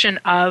competition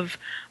of,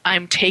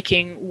 I'm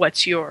taking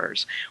what's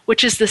yours,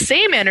 which is the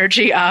same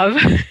energy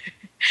of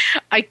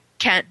I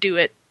can't do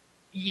it.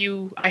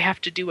 I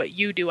have to do what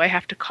you do. I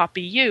have to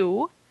copy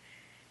you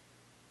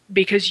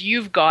because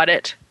you've got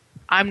it.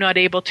 I'm not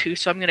able to,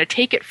 so I'm going to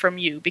take it from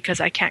you because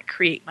I can't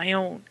create my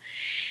own.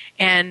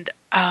 And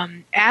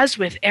as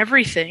with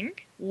everything,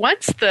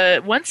 once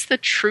the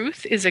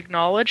truth is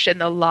acknowledged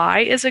and the lie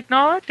is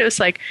acknowledged, it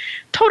was like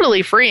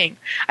totally freeing.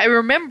 I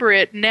remember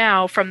it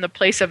now from the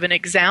place of an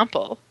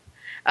example,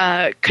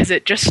 because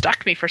it just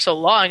stuck me for so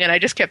long, and I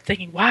just kept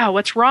thinking, wow,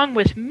 what's wrong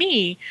with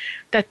me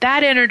that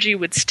energy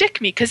would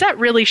stick me? Because that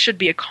really should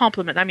be a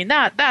compliment. I mean,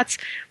 that's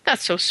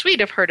so sweet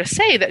of her to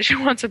say that she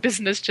wants a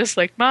business just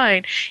like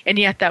mine, and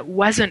yet that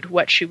wasn't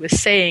what she was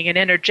saying. And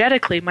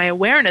energetically, my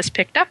awareness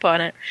picked up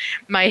on it.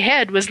 My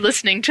head was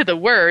listening to the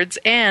words,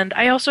 and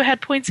I also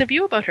had points of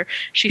view about her.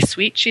 She's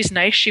sweet, she's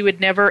nice, she would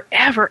never,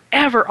 ever,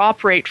 ever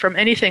operate from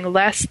anything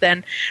less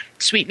than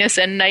sweetness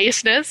and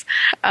niceness.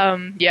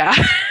 Yeah.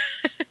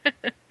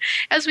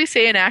 As we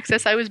say in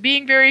Access, I was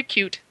being very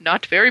cute,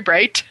 not very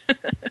bright.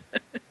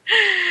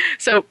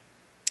 So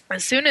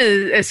as soon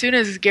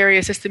as Gary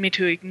assisted me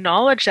to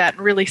acknowledge that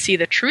and really see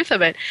the truth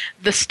of it,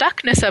 the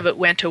stuckness of it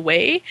went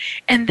away,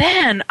 and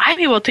then I'm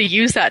able to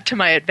use that to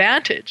my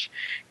advantage,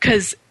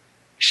 because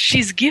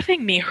she's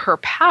giving me her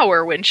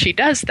power when she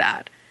does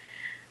that.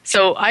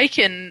 So I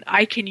can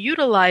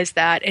utilize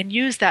that and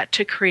use that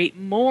to create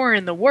more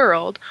in the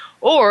world,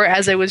 or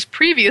as I was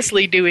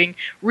previously doing,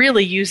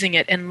 really using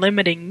it and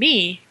limiting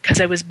me because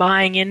I was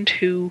buying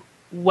into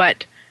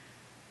what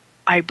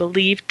I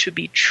believed to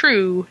be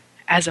true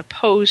as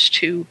opposed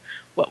to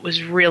what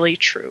was really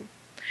true.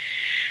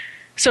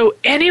 So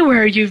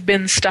anywhere you've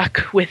been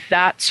stuck with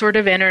that sort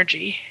of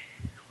energy,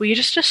 will you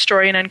just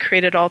destroy and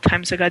uncreate it all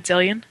times a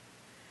godzillion?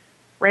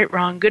 Right,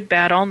 wrong, good,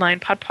 bad, all nine,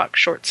 pod, poc,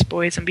 shorts,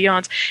 boys, and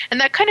beyonds. And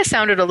that kind of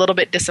sounded a little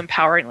bit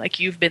disempowering, like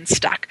you've been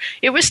stuck.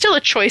 It was still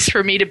a choice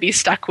for me to be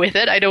stuck with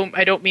it. I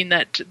don't mean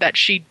that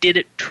she did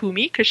it to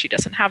me, because she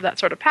doesn't have that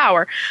sort of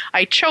power.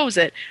 I chose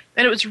it,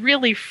 and it was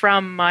really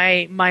from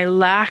my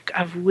lack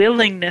of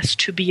willingness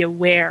to be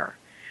aware.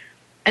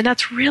 And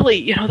that's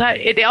really, that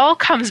it all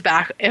comes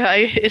back.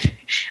 It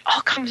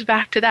all comes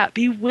back to that.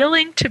 Be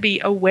willing to be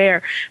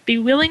aware. Be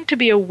willing to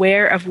be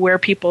aware of where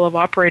people are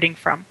operating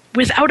from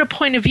without a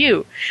point of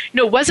view.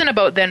 It wasn't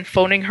about then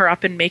phoning her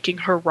up and making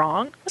her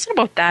wrong. It wasn't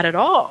about that at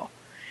all.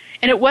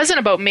 And it wasn't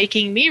about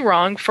making me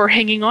wrong for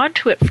hanging on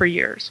to it for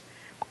years.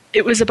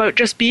 It was about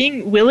just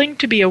being willing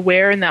to be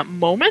aware in that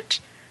moment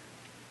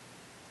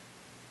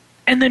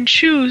and then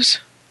choose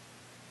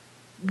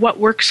what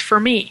works for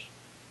me.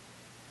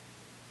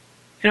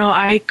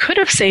 I could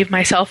have saved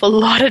myself a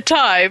lot of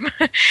time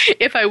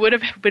if I would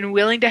have been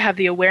willing to have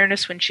the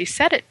awareness when she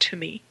said it to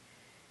me.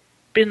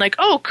 Been like,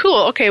 oh,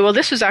 cool, okay, well,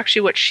 this is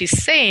actually what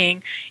she's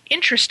saying.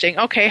 Interesting,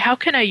 okay, how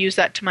can I use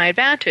that to my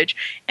advantage?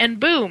 And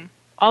boom,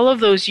 all of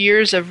those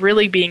years of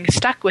really being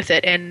stuck with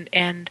it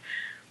and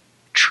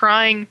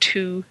trying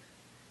to,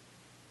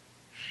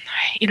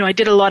 I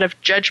did a lot of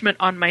judgment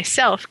on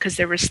myself because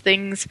there was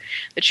things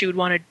that she would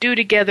want to do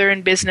together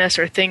in business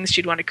or things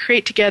she'd want to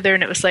create together,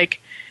 and it was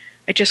like,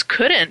 I just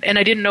couldn't, and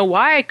I didn't know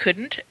why I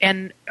couldn't.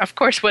 And of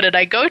course, what did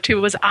I go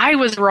to was I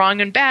was wrong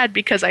and bad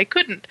because I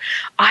couldn't.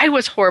 I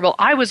was horrible.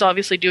 I was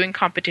obviously doing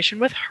competition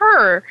with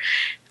her.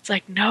 It's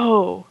like,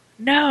 no.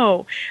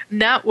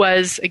 And that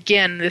was,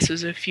 again, this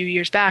was a few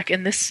years back,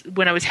 and this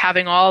when I was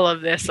having all of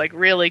this, like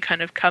really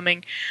kind of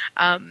coming,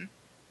 and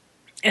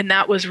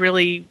that was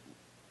really,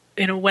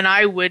 when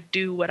I would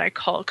do what I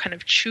call kind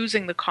of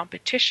choosing the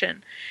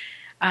competition.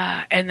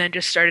 And then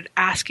just started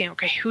asking,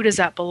 okay, who does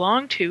that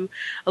belong to?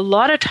 A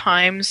lot of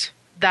times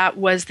that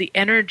was the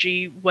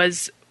energy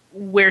was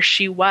where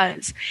she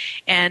was.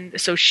 And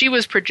so she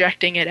was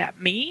projecting it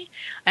at me,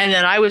 and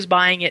then I was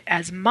buying it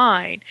as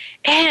mine.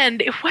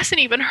 And it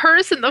wasn't even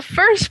hers in the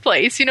first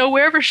place,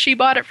 wherever she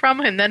bought it from,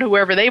 and then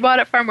whoever they bought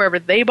it from, wherever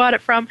they bought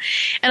it from.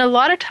 And a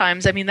lot of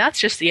times, that's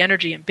just the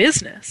energy in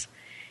business.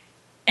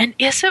 And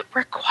is it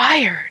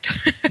required?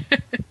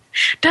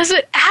 Does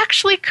it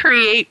actually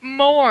create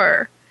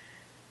more?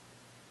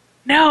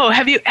 No.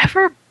 Have you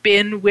ever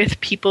been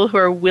with people who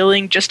are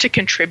willing just to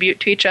contribute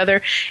to each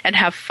other and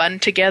have fun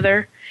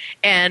together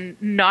and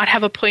not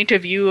have a point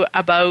of view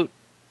about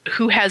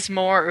who has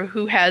more or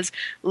who has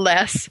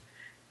less?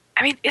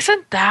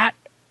 Isn't that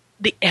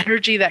the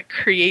energy that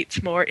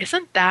creates more?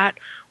 Isn't that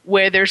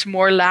where there's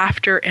more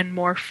laughter and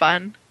more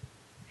fun?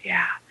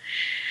 Yeah.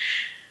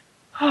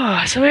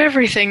 Oh, so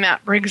everything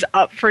that brings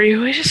up for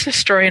you is just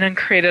destroy and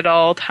uncreate it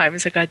all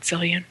times a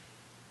godzillion.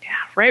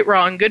 Right,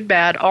 wrong, good,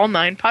 bad, all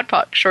nine, pod,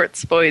 poc,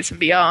 shorts, boys, and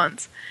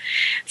beyonds.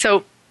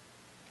 So,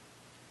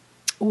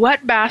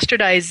 what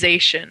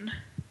bastardization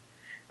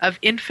of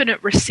infinite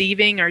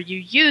receiving are you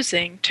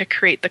using to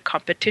create the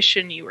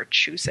competition you are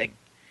choosing?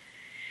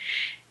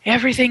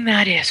 Everything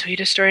that is. Will you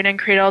destroy and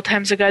uncreate all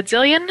times a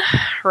godzillion?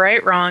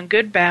 Right, wrong,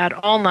 good, bad,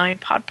 all nine,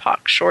 pod,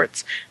 poc,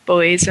 shorts,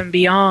 boys, and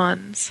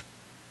beyonds.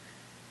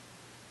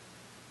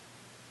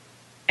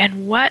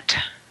 And what...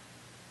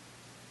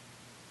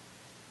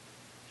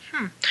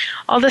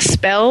 all the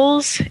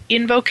spells,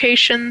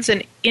 invocations,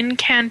 and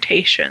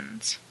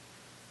incantations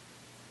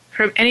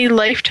from any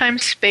lifetime,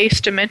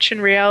 space, dimension,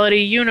 reality,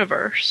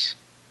 universe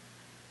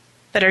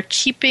that are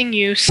keeping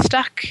you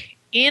stuck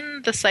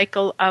in the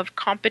cycle of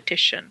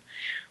competition.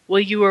 Will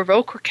you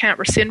revoke, recant,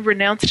 rescind,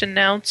 renounce,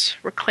 denounce,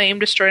 reclaim,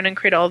 destroy, and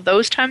uncreate all of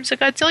those times a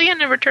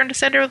godzillion and return to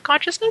center with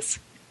consciousness?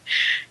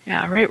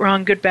 Yeah, right,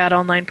 wrong, good, bad,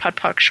 all nine, pod,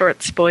 poc,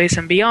 shorts, boys,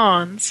 and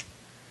beyonds.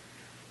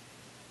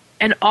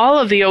 And all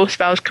of the oaths,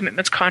 vows,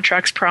 commitments,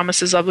 contracts,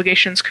 promises,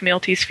 obligations,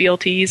 communities,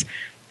 fealties,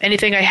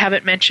 anything I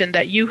haven't mentioned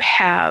that you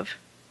have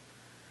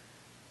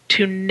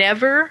to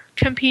never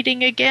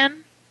competing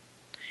again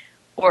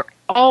or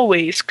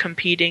always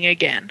competing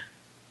again.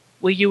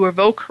 Will you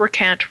revoke,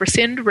 recant,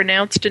 rescind,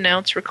 renounce,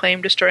 denounce,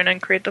 reclaim, destroy, and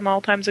uncreate them all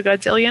times a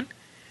godzillion?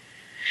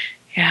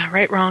 Yeah,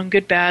 right, wrong,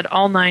 good, bad,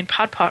 all nine,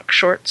 pod, poc,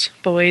 shorts,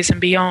 boys,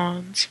 and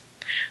beyonds.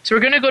 So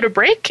we're going to go to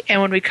break,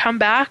 and when we come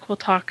back, we'll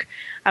talk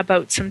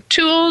about some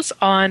tools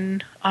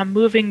on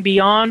moving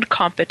beyond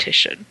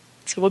competition.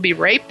 So we'll be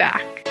right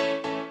back.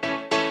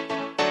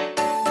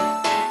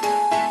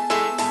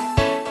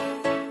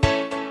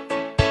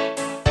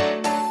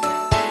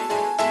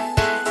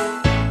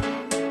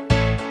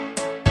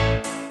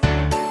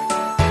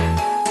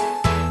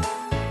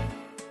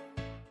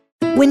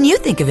 When you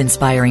think of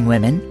inspiring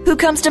women, who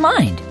comes to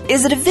mind?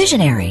 Is it a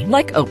visionary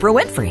like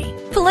Oprah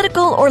Winfrey?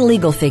 Political or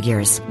legal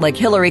figures like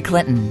Hillary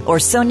Clinton or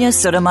Sonia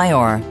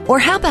Sotomayor? Or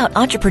how about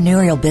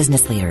entrepreneurial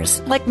business leaders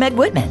like Meg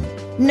Whitman?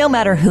 No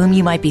matter whom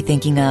you might be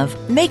thinking of,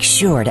 make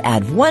sure to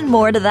add one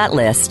more to that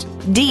list.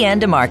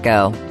 Deanne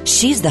DeMarco.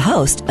 She's the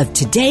host of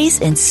Today's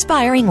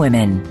Inspiring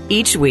Women.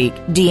 Each week,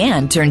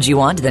 Deanne turns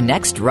you on to the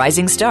next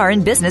rising star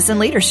in business and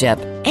leadership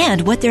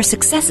and what their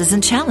successes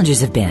and challenges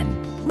have been.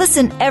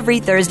 Listen every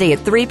Thursday at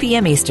 3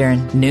 p.m.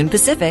 Eastern, noon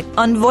Pacific,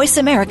 on Voice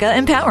America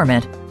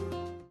Empowerment.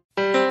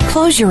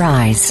 Close your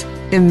eyes.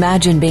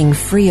 Imagine being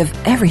free of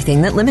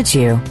everything that limits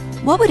you.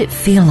 What would it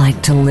feel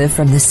like to live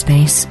from this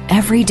space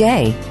every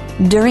day?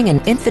 During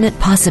an Infinite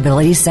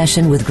Possibilities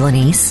session with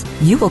Glenyce,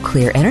 you will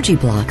clear energy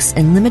blocks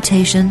and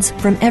limitations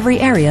from every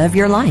area of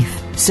your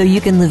life so you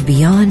can live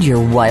beyond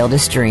your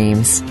wildest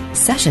dreams.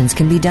 Sessions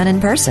can be done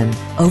in person,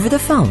 over the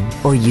phone,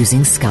 or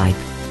using Skype.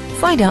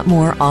 Find out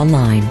more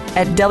online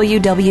at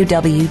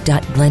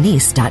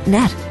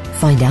www.glenyce.net.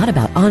 Find out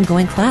about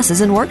ongoing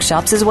classes and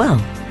workshops as well.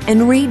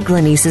 And read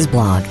Glenyce's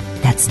blog.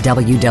 That's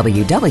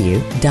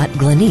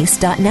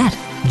www.glenyce.net.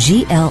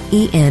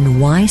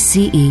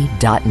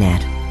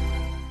 GLENYCE.net.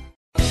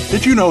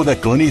 Did you know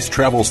that Glenyce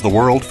travels the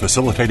world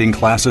facilitating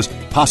classes,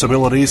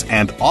 possibilities,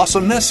 and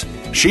awesomeness?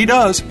 She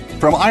does.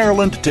 From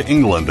Ireland to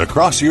England,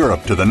 across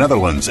Europe to the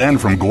Netherlands, and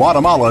from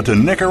Guatemala to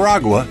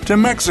Nicaragua to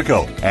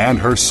Mexico, and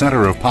her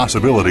Center of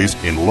Possibilities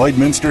in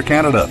Lloydminster,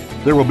 Canada.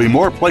 There will be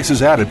more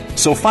places added,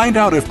 so find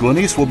out if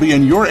Glenyce will be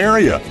in your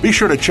area. Be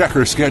sure to check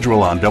her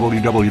schedule on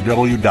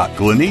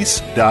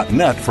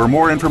www.glenyce.net for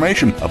more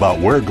information about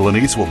where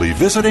Glenyce will be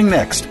visiting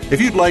next.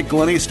 If you'd like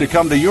Glenyce to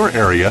come to your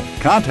area,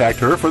 contact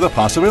her for the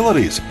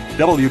possibilities.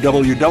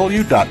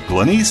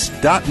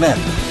 www.glenyce.net.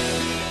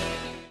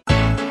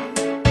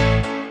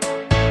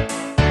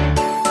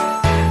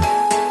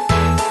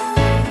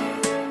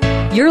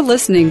 You're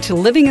listening to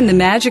Living in the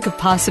Magic of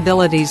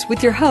Possibilities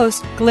with your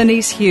host,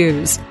 Glenyce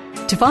Hughes.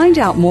 To find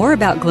out more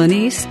about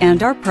Glenyce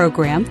and our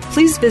program,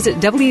 please visit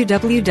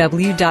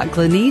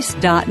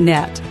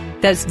www.glenyce.net.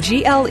 That's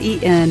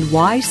GLENYCE.net.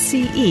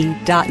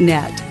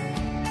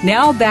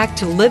 Now back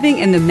to Living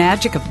in the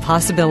Magic of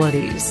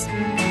Possibilities.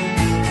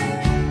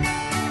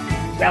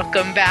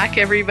 Welcome back,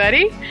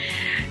 everybody.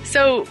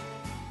 So,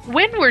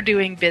 when we're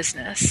doing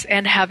business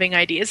and having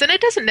ideas, and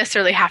it doesn't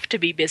necessarily have to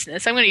be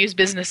business. I'm going to use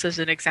business as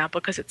an example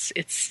because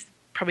it's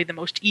probably the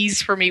most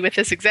ease for me with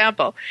this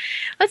example.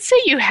 Let's say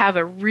you have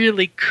a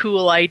really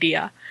cool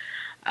idea.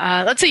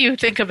 Let's say you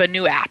think of a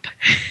new app.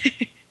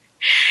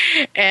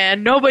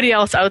 And nobody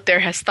else out there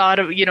has thought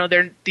of, you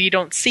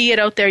don't see it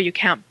out there, you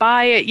can't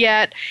buy it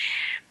yet.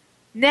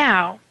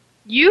 Now,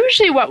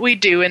 usually what we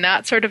do in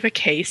that sort of a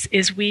case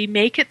is we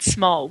make it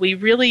small. We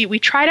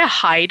try to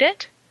hide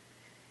it.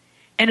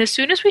 And as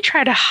soon as we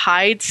try to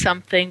hide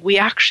something, we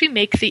actually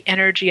make the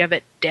energy of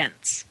it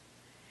dense.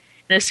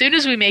 And as soon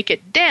as we make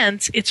it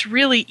dense, it's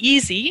really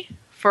easy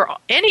for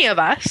any of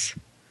us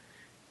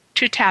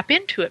to tap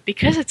into it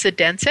because it's a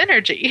dense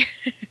energy.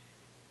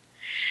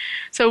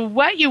 So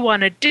what you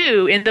want to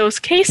do in those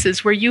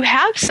cases where you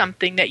have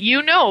something that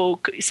you know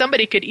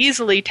somebody could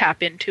easily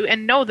tap into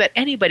and know that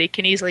anybody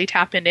can easily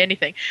tap into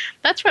anything.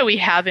 That's why we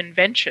have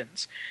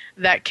inventions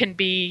that can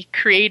be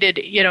created,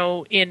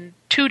 in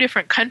 2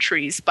 different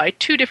countries by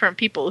 2 different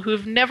people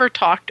who've never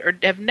talked or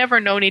have never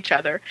known each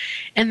other,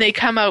 and they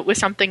come out with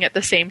something at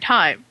the same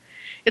time.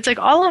 It's like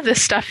all of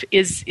this stuff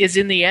is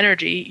in the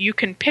energy. You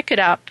can pick it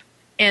up,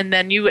 and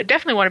then you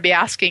definitely want to be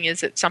asking,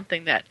 is it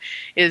something that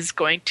is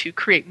going to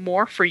create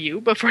more for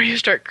you before you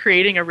start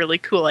creating a really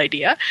cool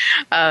idea?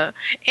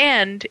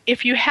 And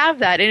if you have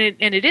that, and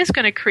it is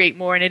going to create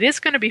more, and it is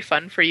going to be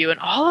fun for you,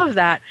 and all of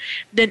that,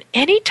 then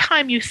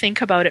anytime you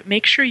think about it,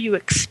 make sure you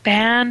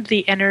expand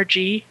the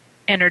energy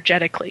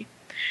energetically.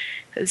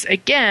 Because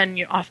again,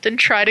 you often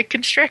try to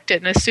constrict it,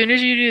 and as soon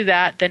as you do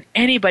that, then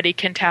anybody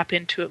can tap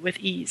into it with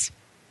ease.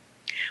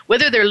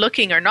 Whether they're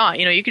looking or not,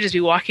 you could just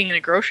be walking in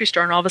a grocery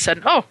store and all of a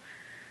sudden,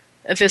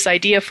 if this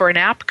idea for an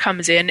app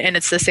comes in and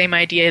it's the same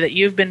idea that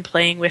you've been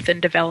playing with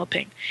and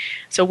developing.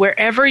 So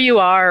wherever you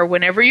are,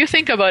 whenever you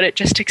think about it,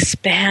 just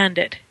expand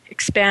it.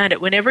 Expand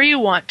it. Whenever you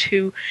want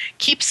to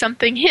keep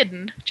something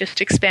hidden, just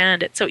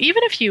expand it. So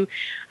even if you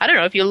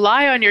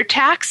lie on your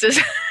taxes,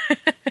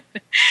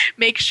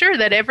 make sure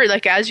that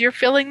as you're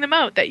filling them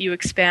out, that you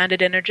expand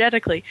it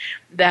energetically.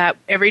 That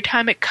every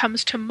time it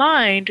comes to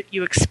mind,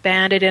 you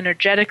expand it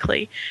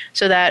energetically.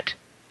 So that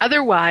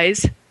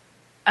otherwise,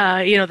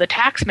 the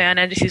tax man,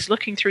 as he's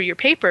looking through your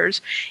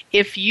papers,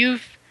 if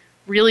you've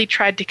really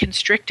tried to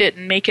constrict it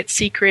and make it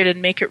secret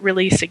and make it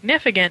really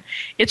significant,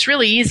 it's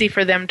really easy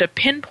for them to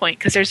pinpoint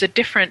because there's a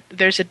different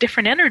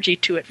energy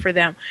to it for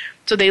them.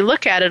 So they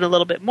look at it a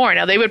little bit more.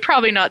 Now, they would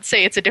probably not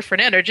say it's a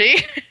different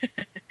energy,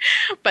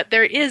 but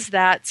there is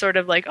that sort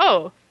of like,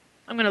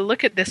 I'm going to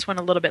look at this one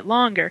a little bit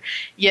longer.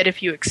 Yet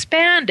if you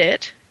expand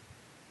it,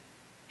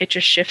 it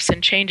just shifts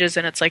and changes,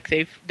 and it's like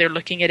they're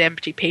looking at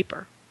empty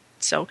paper.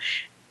 So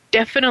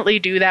definitely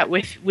do that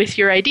with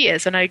your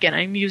ideas. And again,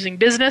 I'm using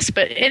business,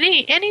 but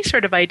any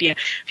sort of idea.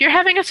 If you're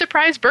having a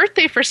surprise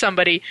birthday for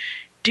somebody,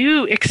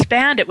 do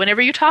expand it.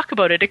 Whenever you talk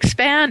about it,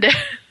 expand it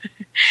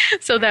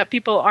so that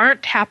people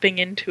aren't tapping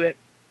into it.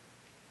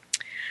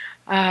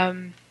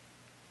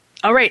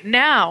 All right,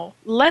 now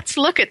let's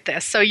look at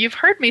this. So you've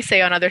heard me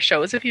say on other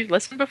shows, if you've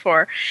listened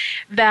before,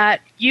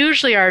 that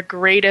usually our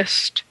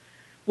greatest,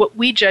 what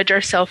we judge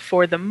ourselves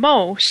for the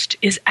most,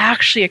 is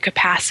actually a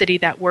capacity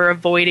that we're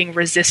avoiding,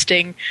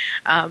 resisting,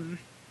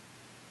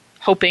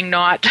 hoping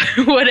not,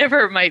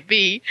 whatever it might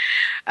be.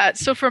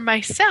 So for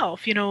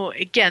myself,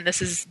 again, this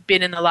has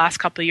been in the last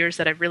couple of years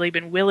that I've really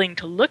been willing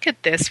to look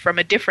at this from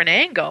a different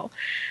angle.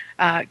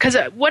 Because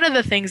one of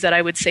the things that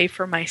I would say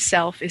for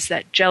myself is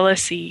that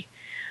jealousy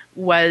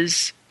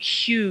was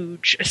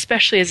huge,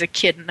 especially as a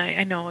kid. And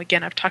I know,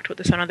 again, I've talked about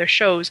this on other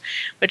shows,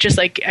 but just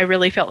like I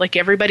really felt like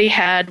everybody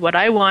had what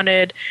I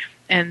wanted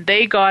and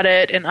they got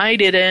it and I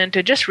didn't,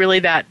 and just really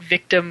that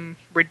victim,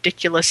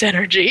 ridiculous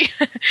energy.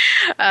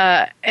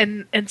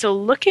 And so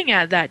looking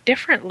at that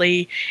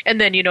differently,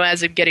 and then,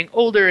 as I'm getting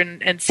older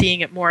and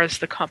seeing it more as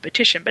the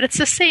competition, but it's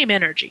the same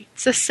energy.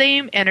 It's the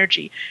same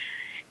energy.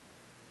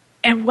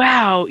 And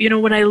wow,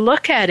 when I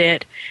look at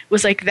it, it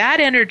was like that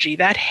energy,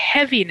 that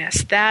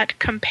heaviness, that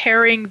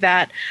comparing,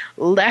 that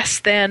less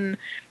than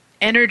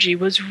energy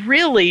was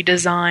really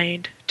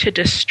designed to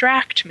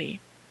distract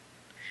me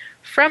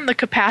from the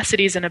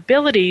capacities and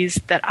abilities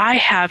that I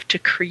have to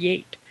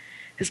create.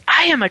 Because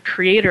I am a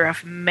creator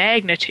of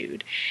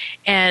magnitude.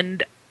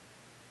 And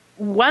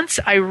once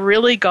I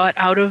really got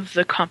out of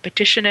the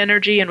competition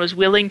energy and was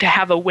willing to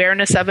have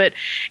awareness of it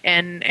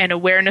and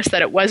awareness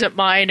that it wasn't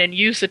mine and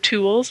use the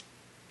tools,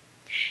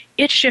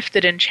 it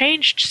shifted and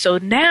changed. So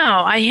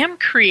now I am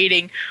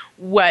creating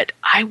what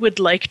I would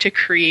like to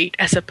create,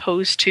 as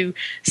opposed to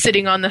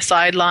sitting on the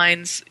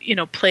sidelines,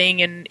 playing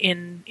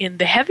in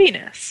the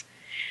heaviness.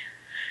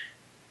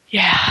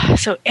 Yeah.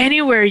 So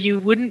anywhere you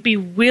wouldn't be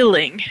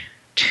willing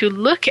to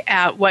look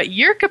at what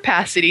your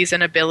capacities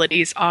and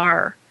abilities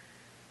are,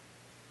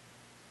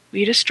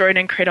 we destroyed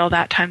and create all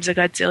that times a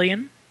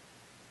godzillion.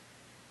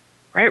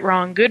 Right,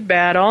 wrong, good,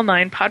 bad, all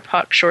 9, pod,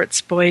 poc,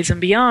 shorts, boys,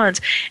 and beyonds.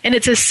 And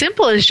it's as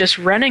simple as just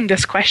running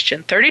this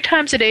question 30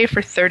 times a day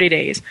for 30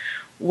 days.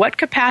 What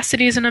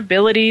capacities and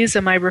abilities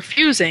am I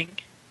refusing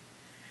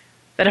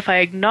that if I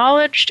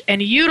acknowledged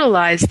and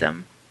utilized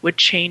them would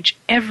change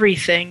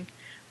everything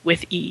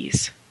with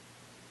ease?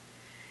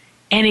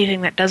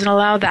 Anything that doesn't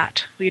allow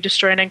that, will you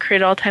destroy and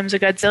create all times a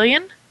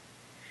godzillion?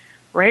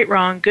 Right,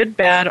 wrong, good,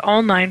 bad,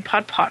 all 9,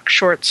 pod, poc,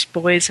 shorts,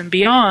 boys, and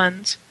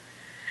beyonds.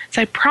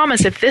 So I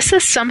promise, if this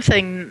is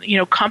something,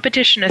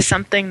 competition is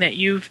something that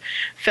you've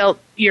felt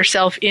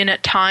yourself in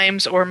at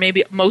times, or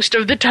maybe most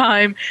of the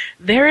time,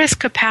 there is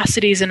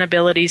capacities and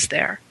abilities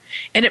there.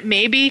 And it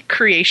may be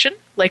creation,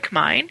 like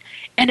mine,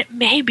 and it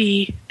may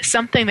be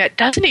something that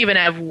doesn't even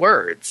have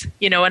words,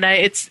 and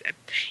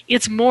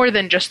it's more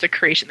than just the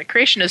creation. The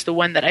creation is the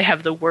one that I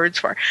have the words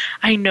for.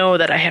 I know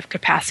that I have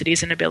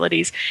capacities and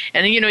abilities.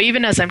 And,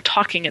 even as I'm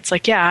talking, it's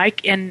like, yeah,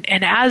 and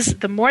as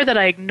the more that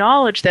I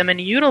acknowledge them and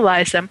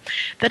utilize them,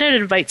 then it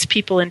invites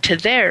people into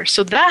theirs.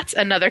 So that's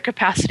another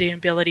capacity and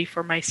ability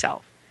for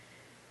myself,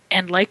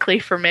 and likely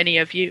for many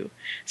of you.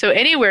 So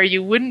anywhere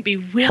you wouldn't be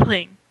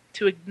willing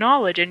to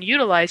acknowledge and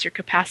utilize your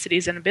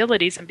capacities and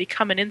abilities and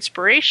become an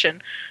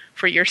inspiration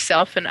for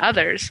yourself and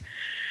others,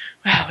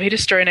 wow, we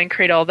destroy and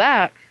create all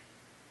that.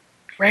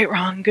 Right,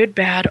 wrong, good,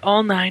 bad,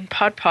 all 9,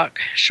 pod, poc,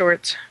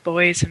 shorts,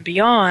 boys, and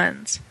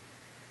beyonds.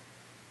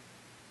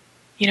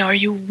 Are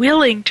you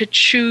willing to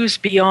choose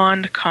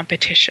beyond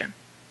competition?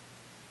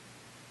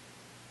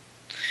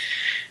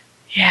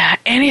 Yeah,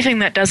 anything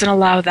that doesn't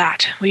allow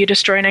that, will you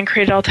destroy and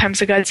create all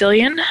times a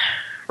godzillion?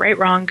 Right,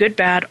 wrong, good,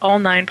 bad, all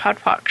 9, pod,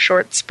 poc,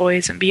 shorts,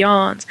 boys, and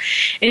beyonds.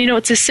 And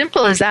it's as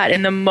simple as that.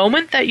 In the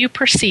moment that you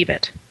perceive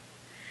it,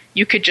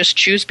 you could just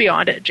choose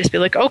beyond it. Just be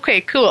like, okay,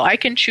 cool, I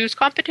can choose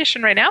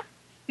competition right now.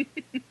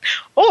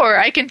 Or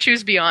I can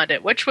choose beyond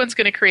it. Which one's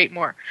going to create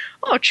more?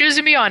 Oh,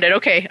 choosing beyond it.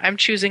 Okay, I'm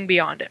choosing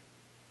beyond it.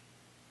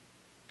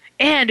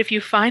 And if you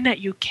find that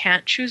you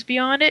can't choose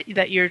beyond it,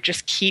 that you're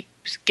just keep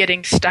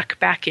getting stuck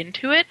back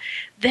into it,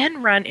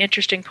 then run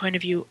interesting point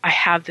of view. I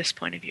have this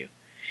point of view.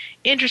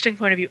 Interesting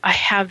point of view. I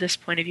have this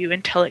point of view,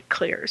 until it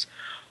clears.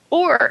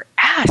 Or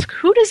ask,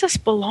 who does this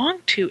belong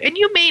to? And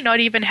you may not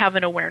even have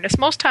an awareness.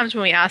 Most times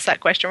when we ask that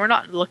question, we're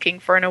not looking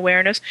for an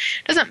awareness.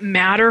 It doesn't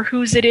matter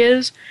whose it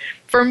is.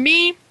 For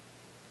me,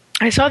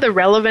 I saw the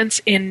relevance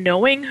in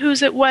knowing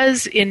whose it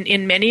was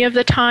in many of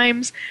the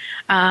times,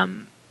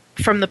 from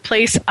the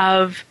place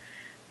of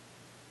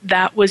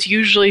that was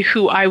usually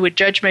who I would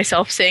judge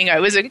myself saying I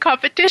was in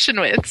competition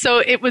with. So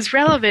it was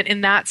relevant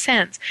in that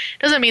sense.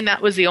 Doesn't mean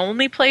that was the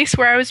only place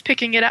where I was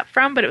picking it up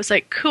from, but it was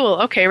like, cool,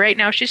 okay, right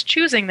now she's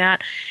choosing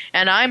that,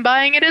 and I'm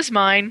buying it as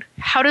mine.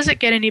 How does it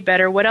get any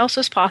better? What else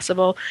is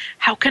possible?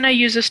 How can I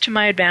use this to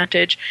my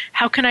advantage?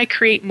 How can I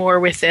create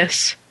more with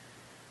this?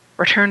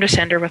 return to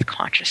sender with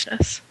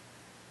consciousness.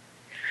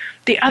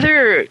 The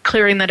other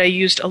clearing that I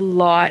used a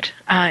lot,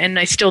 and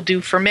I still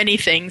do for many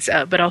things,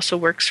 but also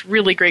works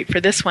really great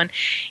for this one,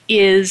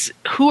 is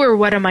who or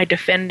what am I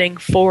defending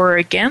for or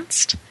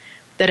against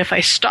that if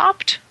I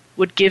stopped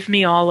would give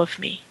me all of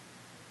me.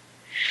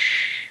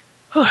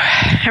 Whew.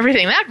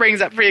 Everything that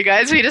brings up for you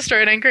guys. We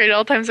destroyed and created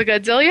all times a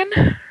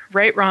godzillion.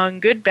 Right, wrong,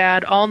 good,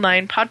 bad, all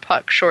 9,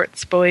 podpoc,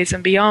 shorts, boys,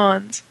 and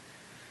beyonds.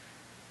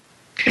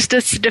 Because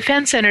this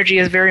defense energy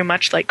is very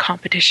much like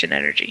competition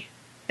energy.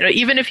 You know,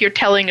 even if you're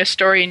telling a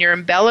story and you're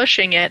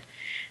embellishing it,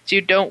 so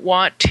you don't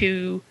want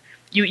to,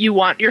 you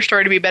want your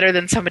story to be better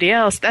than somebody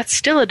else, that's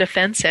still a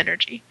defense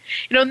energy.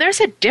 You know, and there's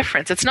a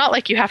difference. It's not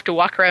like you have to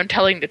walk around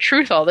telling the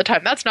truth all the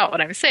time. That's not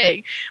what I'm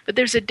saying. But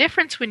there's a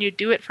difference when you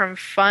do it from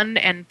fun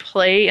and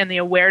play and the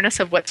awareness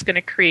of what's going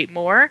to create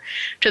more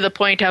to the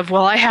point of,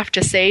 well, I have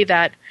to say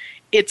that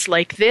it's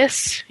like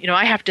this. You know,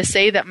 I have to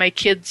say that my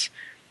kids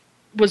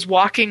was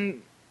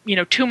walking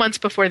 2 months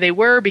before they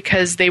were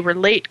because they were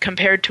late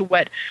compared to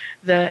what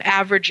the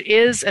average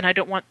is, and I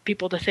don't want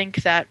people to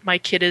think that my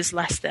kid is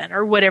less than,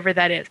 or whatever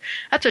that is.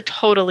 That's a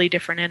totally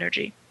different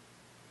energy.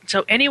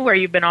 So anywhere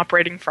you've been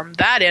operating from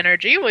that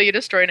energy, will you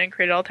destroy and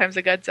create all times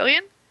a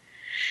godzillion?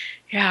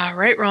 Yeah,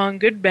 right, wrong,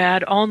 good,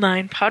 bad, all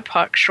 9,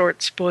 podpoc,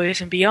 shorts, boys,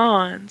 and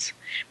beyonds.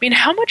 I mean,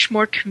 how much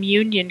more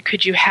communion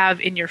could you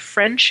have in your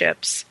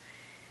friendships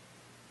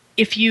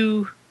if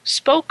you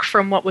spoke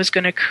from what was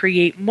going to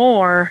create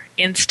more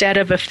instead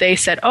of if they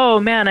said, oh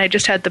man, I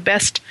just had the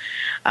best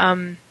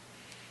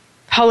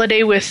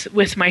holiday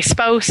with my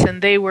spouse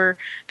and they were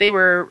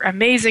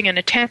amazing and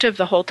attentive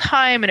the whole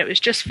time and it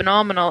was just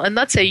phenomenal. And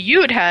let's say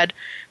you had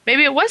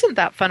maybe it wasn't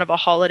that fun of a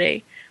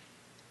holiday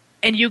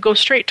and you go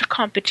straight to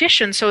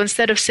competition. So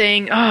instead of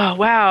saying, oh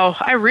wow,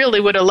 I really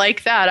would have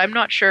liked that. I'm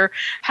not sure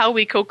how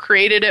we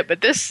co-created it,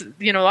 but this,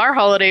 our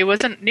holiday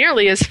wasn't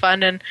nearly as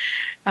fun. And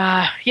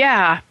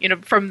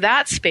from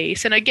that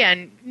space, and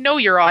again, know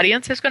your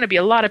audience. There's going to be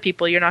a lot of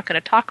people you're not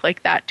going to talk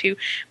like that to.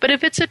 But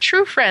if it's a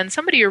true friend,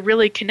 somebody you're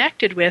really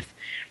connected with,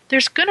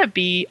 there's going to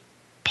be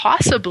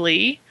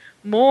possibly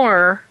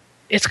more.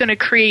 It's going to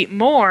create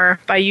more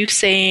by you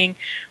saying,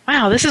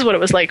 wow, this is what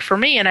it was like for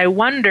me, and I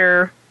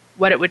wonder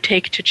what it would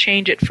take to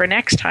change it for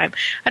next time.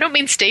 I don't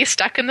mean stay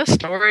stuck in the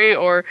story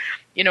or,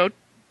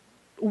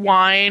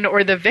 whine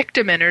or the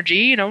victim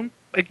energy,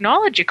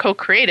 acknowledge you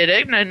co-created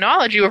it and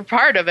acknowledge you were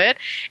part of it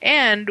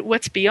and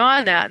what's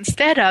beyond that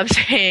instead of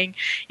saying,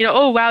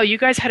 oh wow, you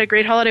guys had a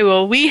great holiday.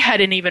 Well, we had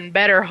an even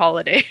better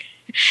holiday.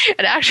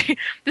 And actually,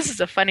 this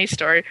is a funny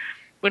story.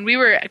 When we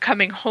were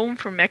coming home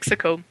from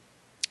Mexico,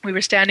 we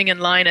were standing in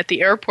line at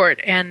the airport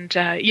and,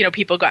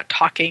 people got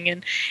talking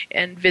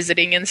and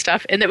visiting and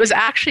stuff. And it was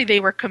actually, they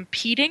were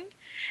competing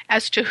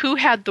as to who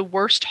had the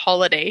worst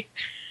holiday.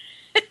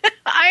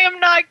 I am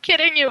not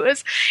kidding you.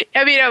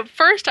 At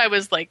first I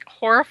was like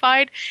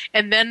horrified,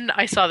 and then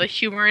I saw the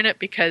humor in it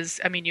because,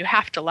 you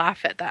have to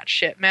laugh at that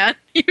shit, man.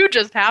 You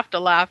just have to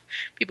laugh.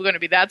 People are going to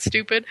be that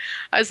stupid.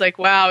 I was like,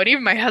 wow. And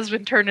even my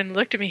husband turned and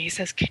looked at me. He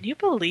says, can you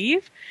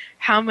believe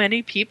how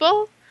many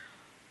people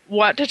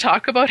want to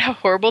talk about how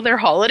horrible their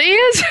holiday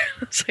is?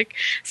 It's like,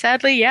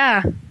 sadly,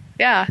 yeah.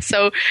 Yeah,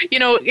 so,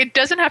 it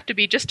doesn't have to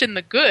be just in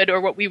the good or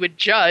what we would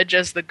judge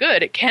as the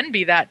good. It can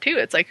be that, too.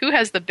 It's like, who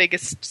has the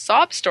biggest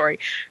sob story?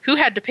 Who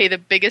had to pay the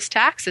biggest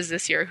taxes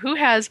this year? Who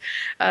has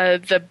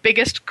the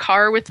biggest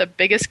car with the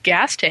biggest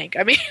gas tank?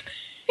 I mean,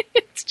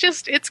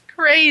 it's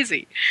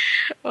crazy.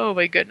 Oh,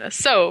 my goodness.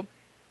 So,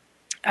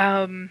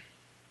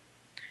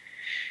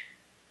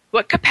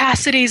 what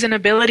capacities and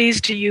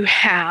abilities do you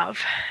have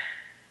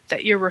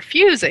that you're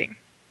refusing,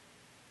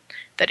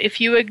 that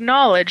if you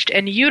acknowledged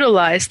and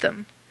utilized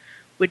them,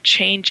 would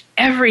change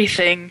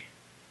everything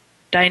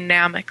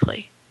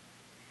dynamically?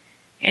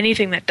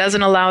 Anything that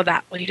doesn't allow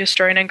that, will you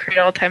destroy and uncreate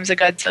all times a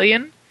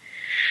godzillion?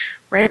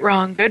 Right,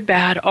 wrong, good,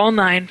 bad, all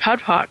 9,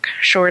 podpoc,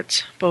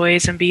 shorts,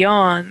 boys, and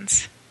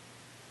beyonds.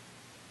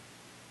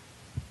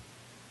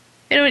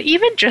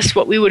 Even just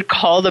what we would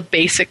call the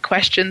basic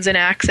questions in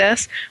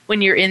Access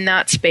when you're in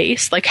that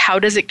space, like how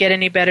does it get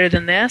any better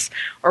than this?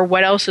 Or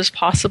what else is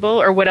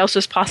possible? Or what else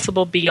is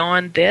possible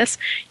beyond this?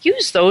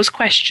 Use those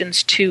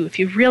questions too. If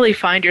you really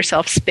find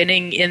yourself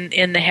spinning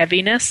in the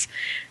heaviness,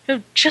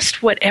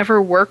 just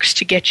whatever works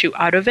to get you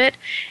out of it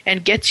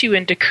and gets you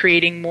into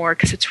creating more,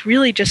 because it's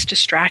really just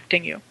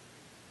distracting you.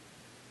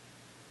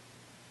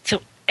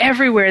 So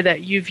everywhere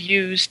that you've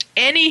used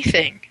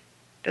anything,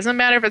 doesn't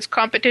matter if it's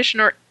competition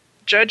or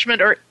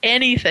judgment or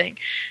anything,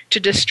 to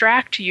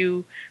distract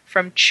you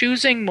from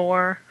choosing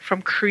more, from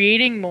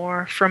creating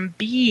more, from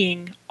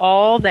being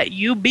all that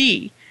you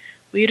be,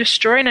 will you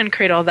destroy and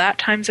uncreate all that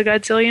times a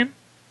godzillion?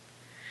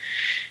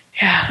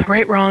 Yeah,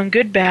 right, wrong,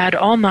 good, bad,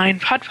 all 9,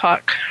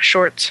 podpoc,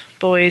 shorts,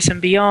 boys,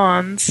 and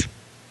beyonds.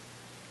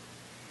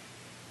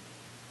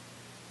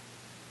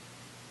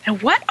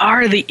 And what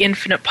are the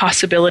infinite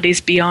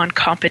possibilities beyond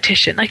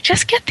competition? Like,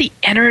 just get the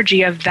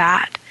energy of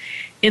that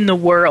in the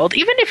world,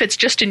 even if it's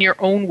just in your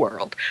own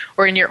world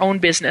or in your own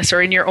business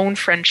or in your own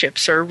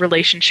friendships or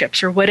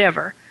relationships or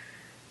whatever.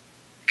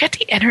 Get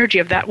the energy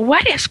of that.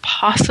 What is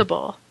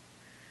possible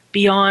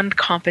beyond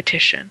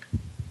competition?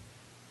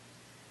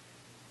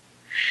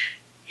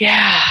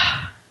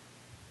 Yeah.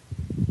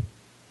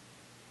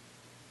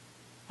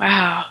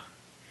 Wow.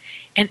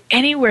 And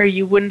anywhere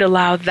you wouldn't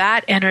allow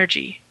that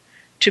energy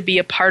to be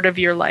a part of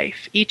your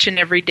life each and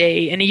every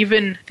day, and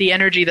even the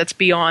energy that's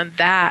beyond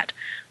that,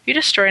 you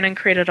destroy and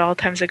uncreate at all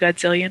times a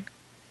godzillion.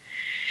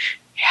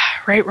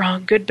 Yeah, right,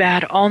 wrong, good,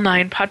 bad, all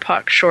 9, POD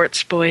POC,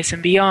 shorts, boys,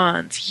 and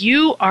beyonds.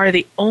 You are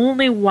the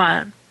only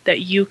one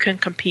that you can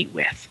compete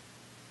with.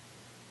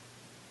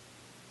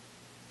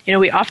 You know,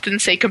 we often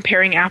say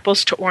comparing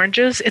apples to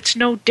oranges. It's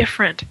no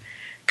different.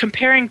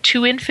 Comparing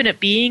two infinite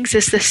beings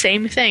is the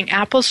same thing.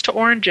 Apples to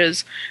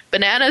oranges,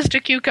 bananas to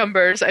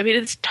cucumbers. I mean,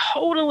 it's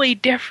totally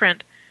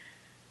different.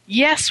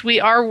 Yes, we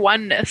are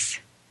oneness.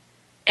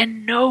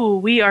 And no,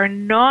 we are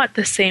not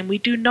the same. We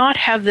do not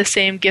have the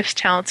same gifts,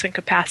 talents, and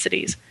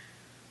capacities.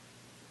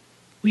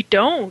 We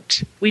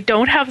don't. We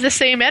don't have the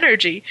same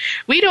energy.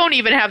 We don't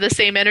even have the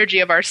same energy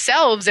of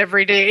ourselves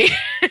every day.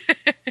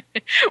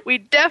 We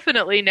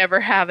definitely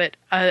never have it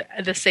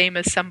the same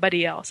as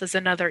somebody else, as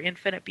another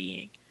infinite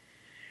being.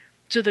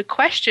 So the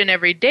question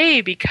every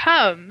day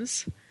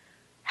becomes,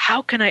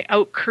 how can I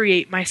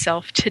outcreate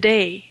myself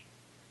today?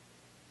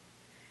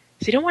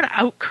 So you don't want to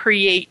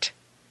outcreate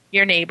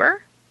your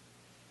neighbor,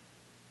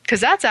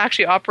 because that's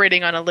actually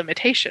operating on a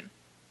limitation.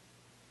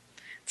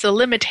 It's a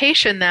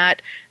limitation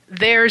that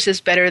theirs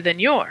is better than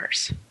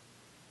yours.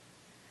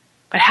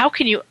 But how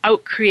can you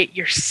outcreate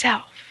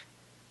yourself?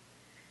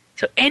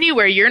 So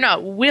anywhere you're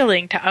not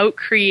willing to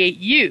outcreate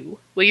you,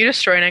 will you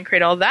destroy and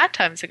uncreate all that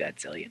times a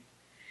godzillion?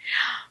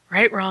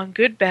 Right, wrong,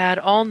 good, bad,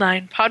 all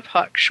 9, POD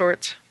POC,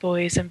 shorts,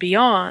 boys, and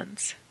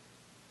beyonds.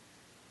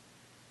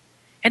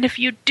 And if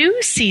you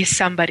do see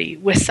somebody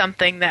with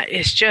something that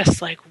is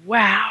just like,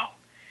 wow,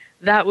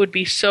 that would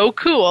be so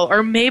cool,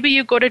 or maybe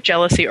you go to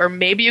jealousy, or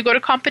maybe you go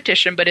to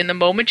competition, but in the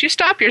moment you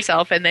stop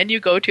yourself and then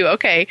you go to,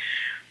 okay,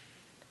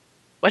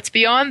 what's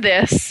beyond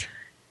this?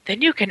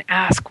 Then you can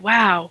ask,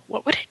 wow,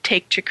 what would it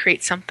take to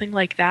create something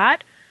like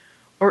that,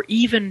 or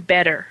even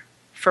better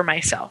for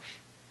myself?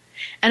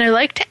 And I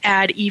like to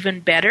add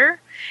even better,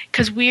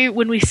 because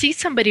when we see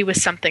somebody with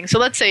something, so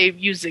let's say,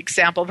 use the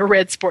example of a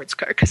red sports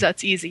car, because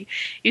that's easy.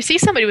 You see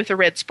somebody with a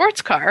red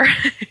sports car,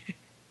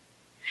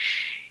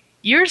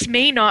 yours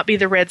may not be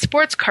the red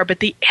sports car,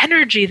 but the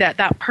energy that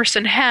that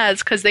person has,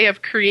 because they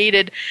have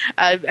created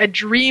a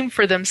dream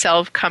for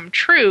themselves come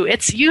true,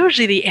 it's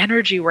usually the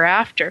energy we're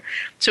after.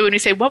 So when we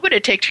say, what would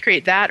it take to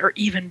create that, or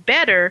even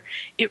better,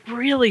 it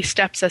really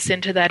steps us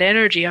into that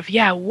energy of,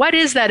 yeah, what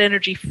is that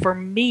energy for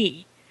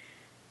me?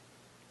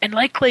 And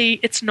likely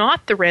it's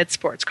not the red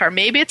sports car.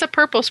 Maybe it's a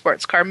purple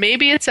sports car.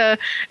 Maybe it's a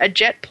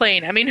jet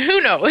plane. I mean, who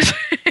knows?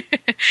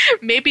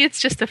 Maybe it's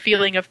just a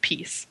feeling of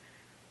peace.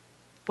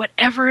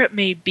 Whatever it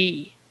may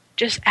be,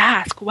 just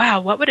ask,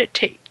 wow, what would it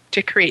take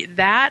to create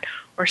that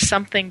or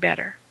something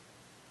better?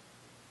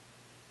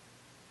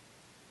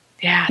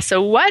 Yeah,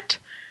 so what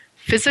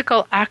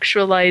physical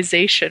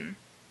actualization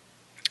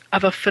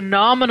of a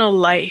phenomenal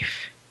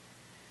life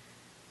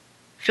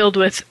filled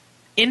with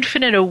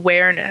infinite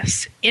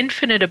awareness,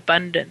 infinite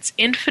abundance,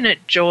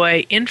 infinite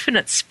joy,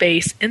 infinite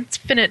space,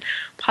 infinite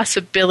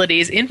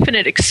possibilities,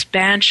 infinite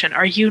expansion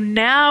are you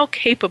now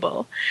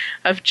capable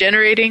of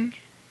generating,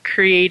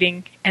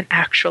 creating, and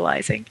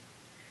actualizing?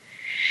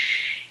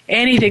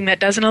 Anything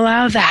that doesn't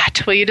allow that,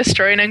 will you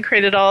destroy and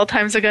uncreate at all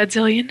times a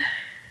godzillion?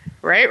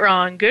 Right,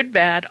 wrong, good,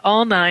 bad,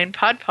 all 9,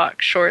 POD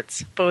POC,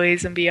 shorts,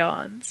 boys, and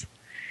beyonds.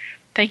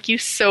 Thank you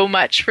so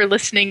much for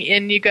listening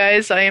in, you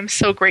guys. I am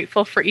so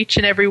grateful for each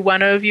and every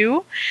one of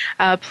you.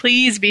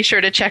 Please be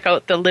sure to check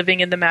out the Living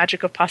in the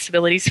Magic of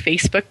Possibilities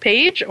Facebook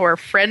page, or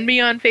friend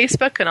me on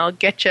Facebook and I'll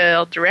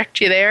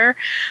direct you there.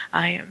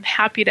 I am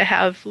happy to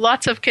have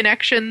lots of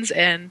connections,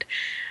 and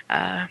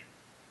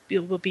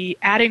we'll be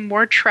adding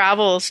more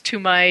travels to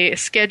my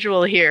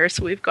schedule here.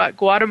 So we've got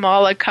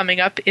Guatemala coming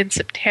up in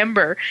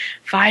September,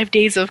 5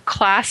 days of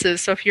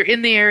classes. So if you're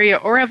in the area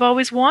or have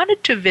always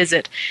wanted to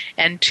visit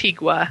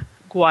Antigua,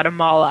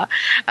 Guatemala,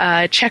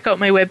 check out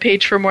my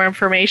webpage for more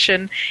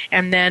information.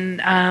 And then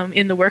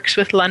in the works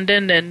with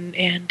London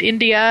and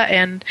India.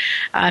 And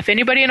if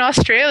anybody in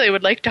Australia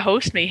would like to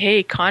host me,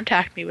 hey,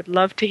 contact me. Would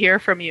love to hear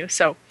from you.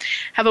 So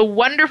have a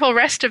wonderful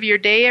rest of your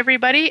day,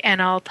 everybody, and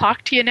I'll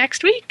talk to you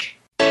next week.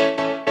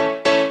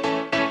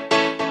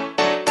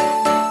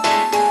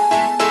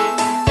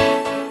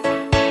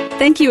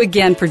 Thank you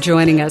again for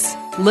joining us.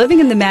 Living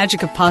in the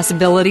Magic of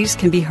Possibilities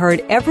can be heard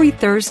every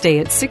Thursday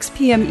at 6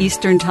 p.m.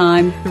 Eastern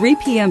Time, 3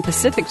 p.m.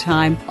 Pacific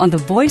Time on the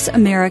Voice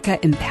America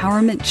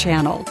Empowerment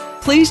Channel.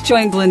 Please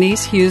join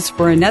Glenyce Hughes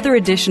for another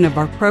edition of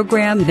our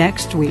program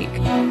next week.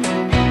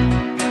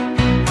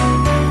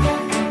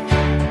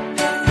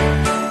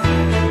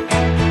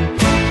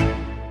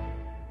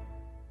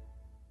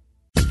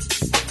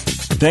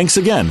 Thanks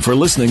again for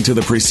listening to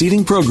the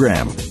preceding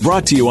program,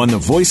 brought to you on the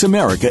Voice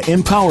America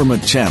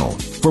Empowerment Channel.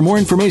 For more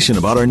information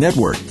about our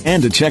network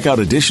and to check out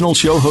additional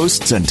show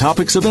hosts and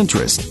topics of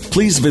interest,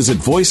 please visit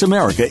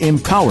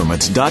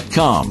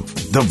voiceamericaempowerment.com.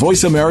 The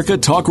Voice America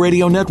Talk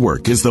Radio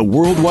Network is the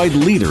worldwide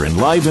leader in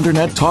live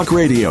Internet talk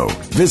radio.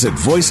 Visit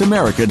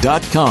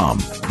voiceamerica.com.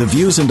 The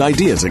views and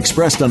ideas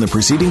expressed on the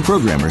preceding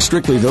program are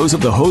strictly those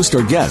of the host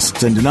or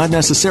guests and do not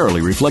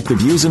necessarily reflect the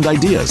views and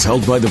ideas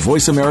held by the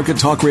Voice America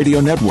Talk Radio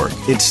Network,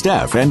 its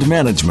staff, and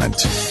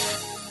management.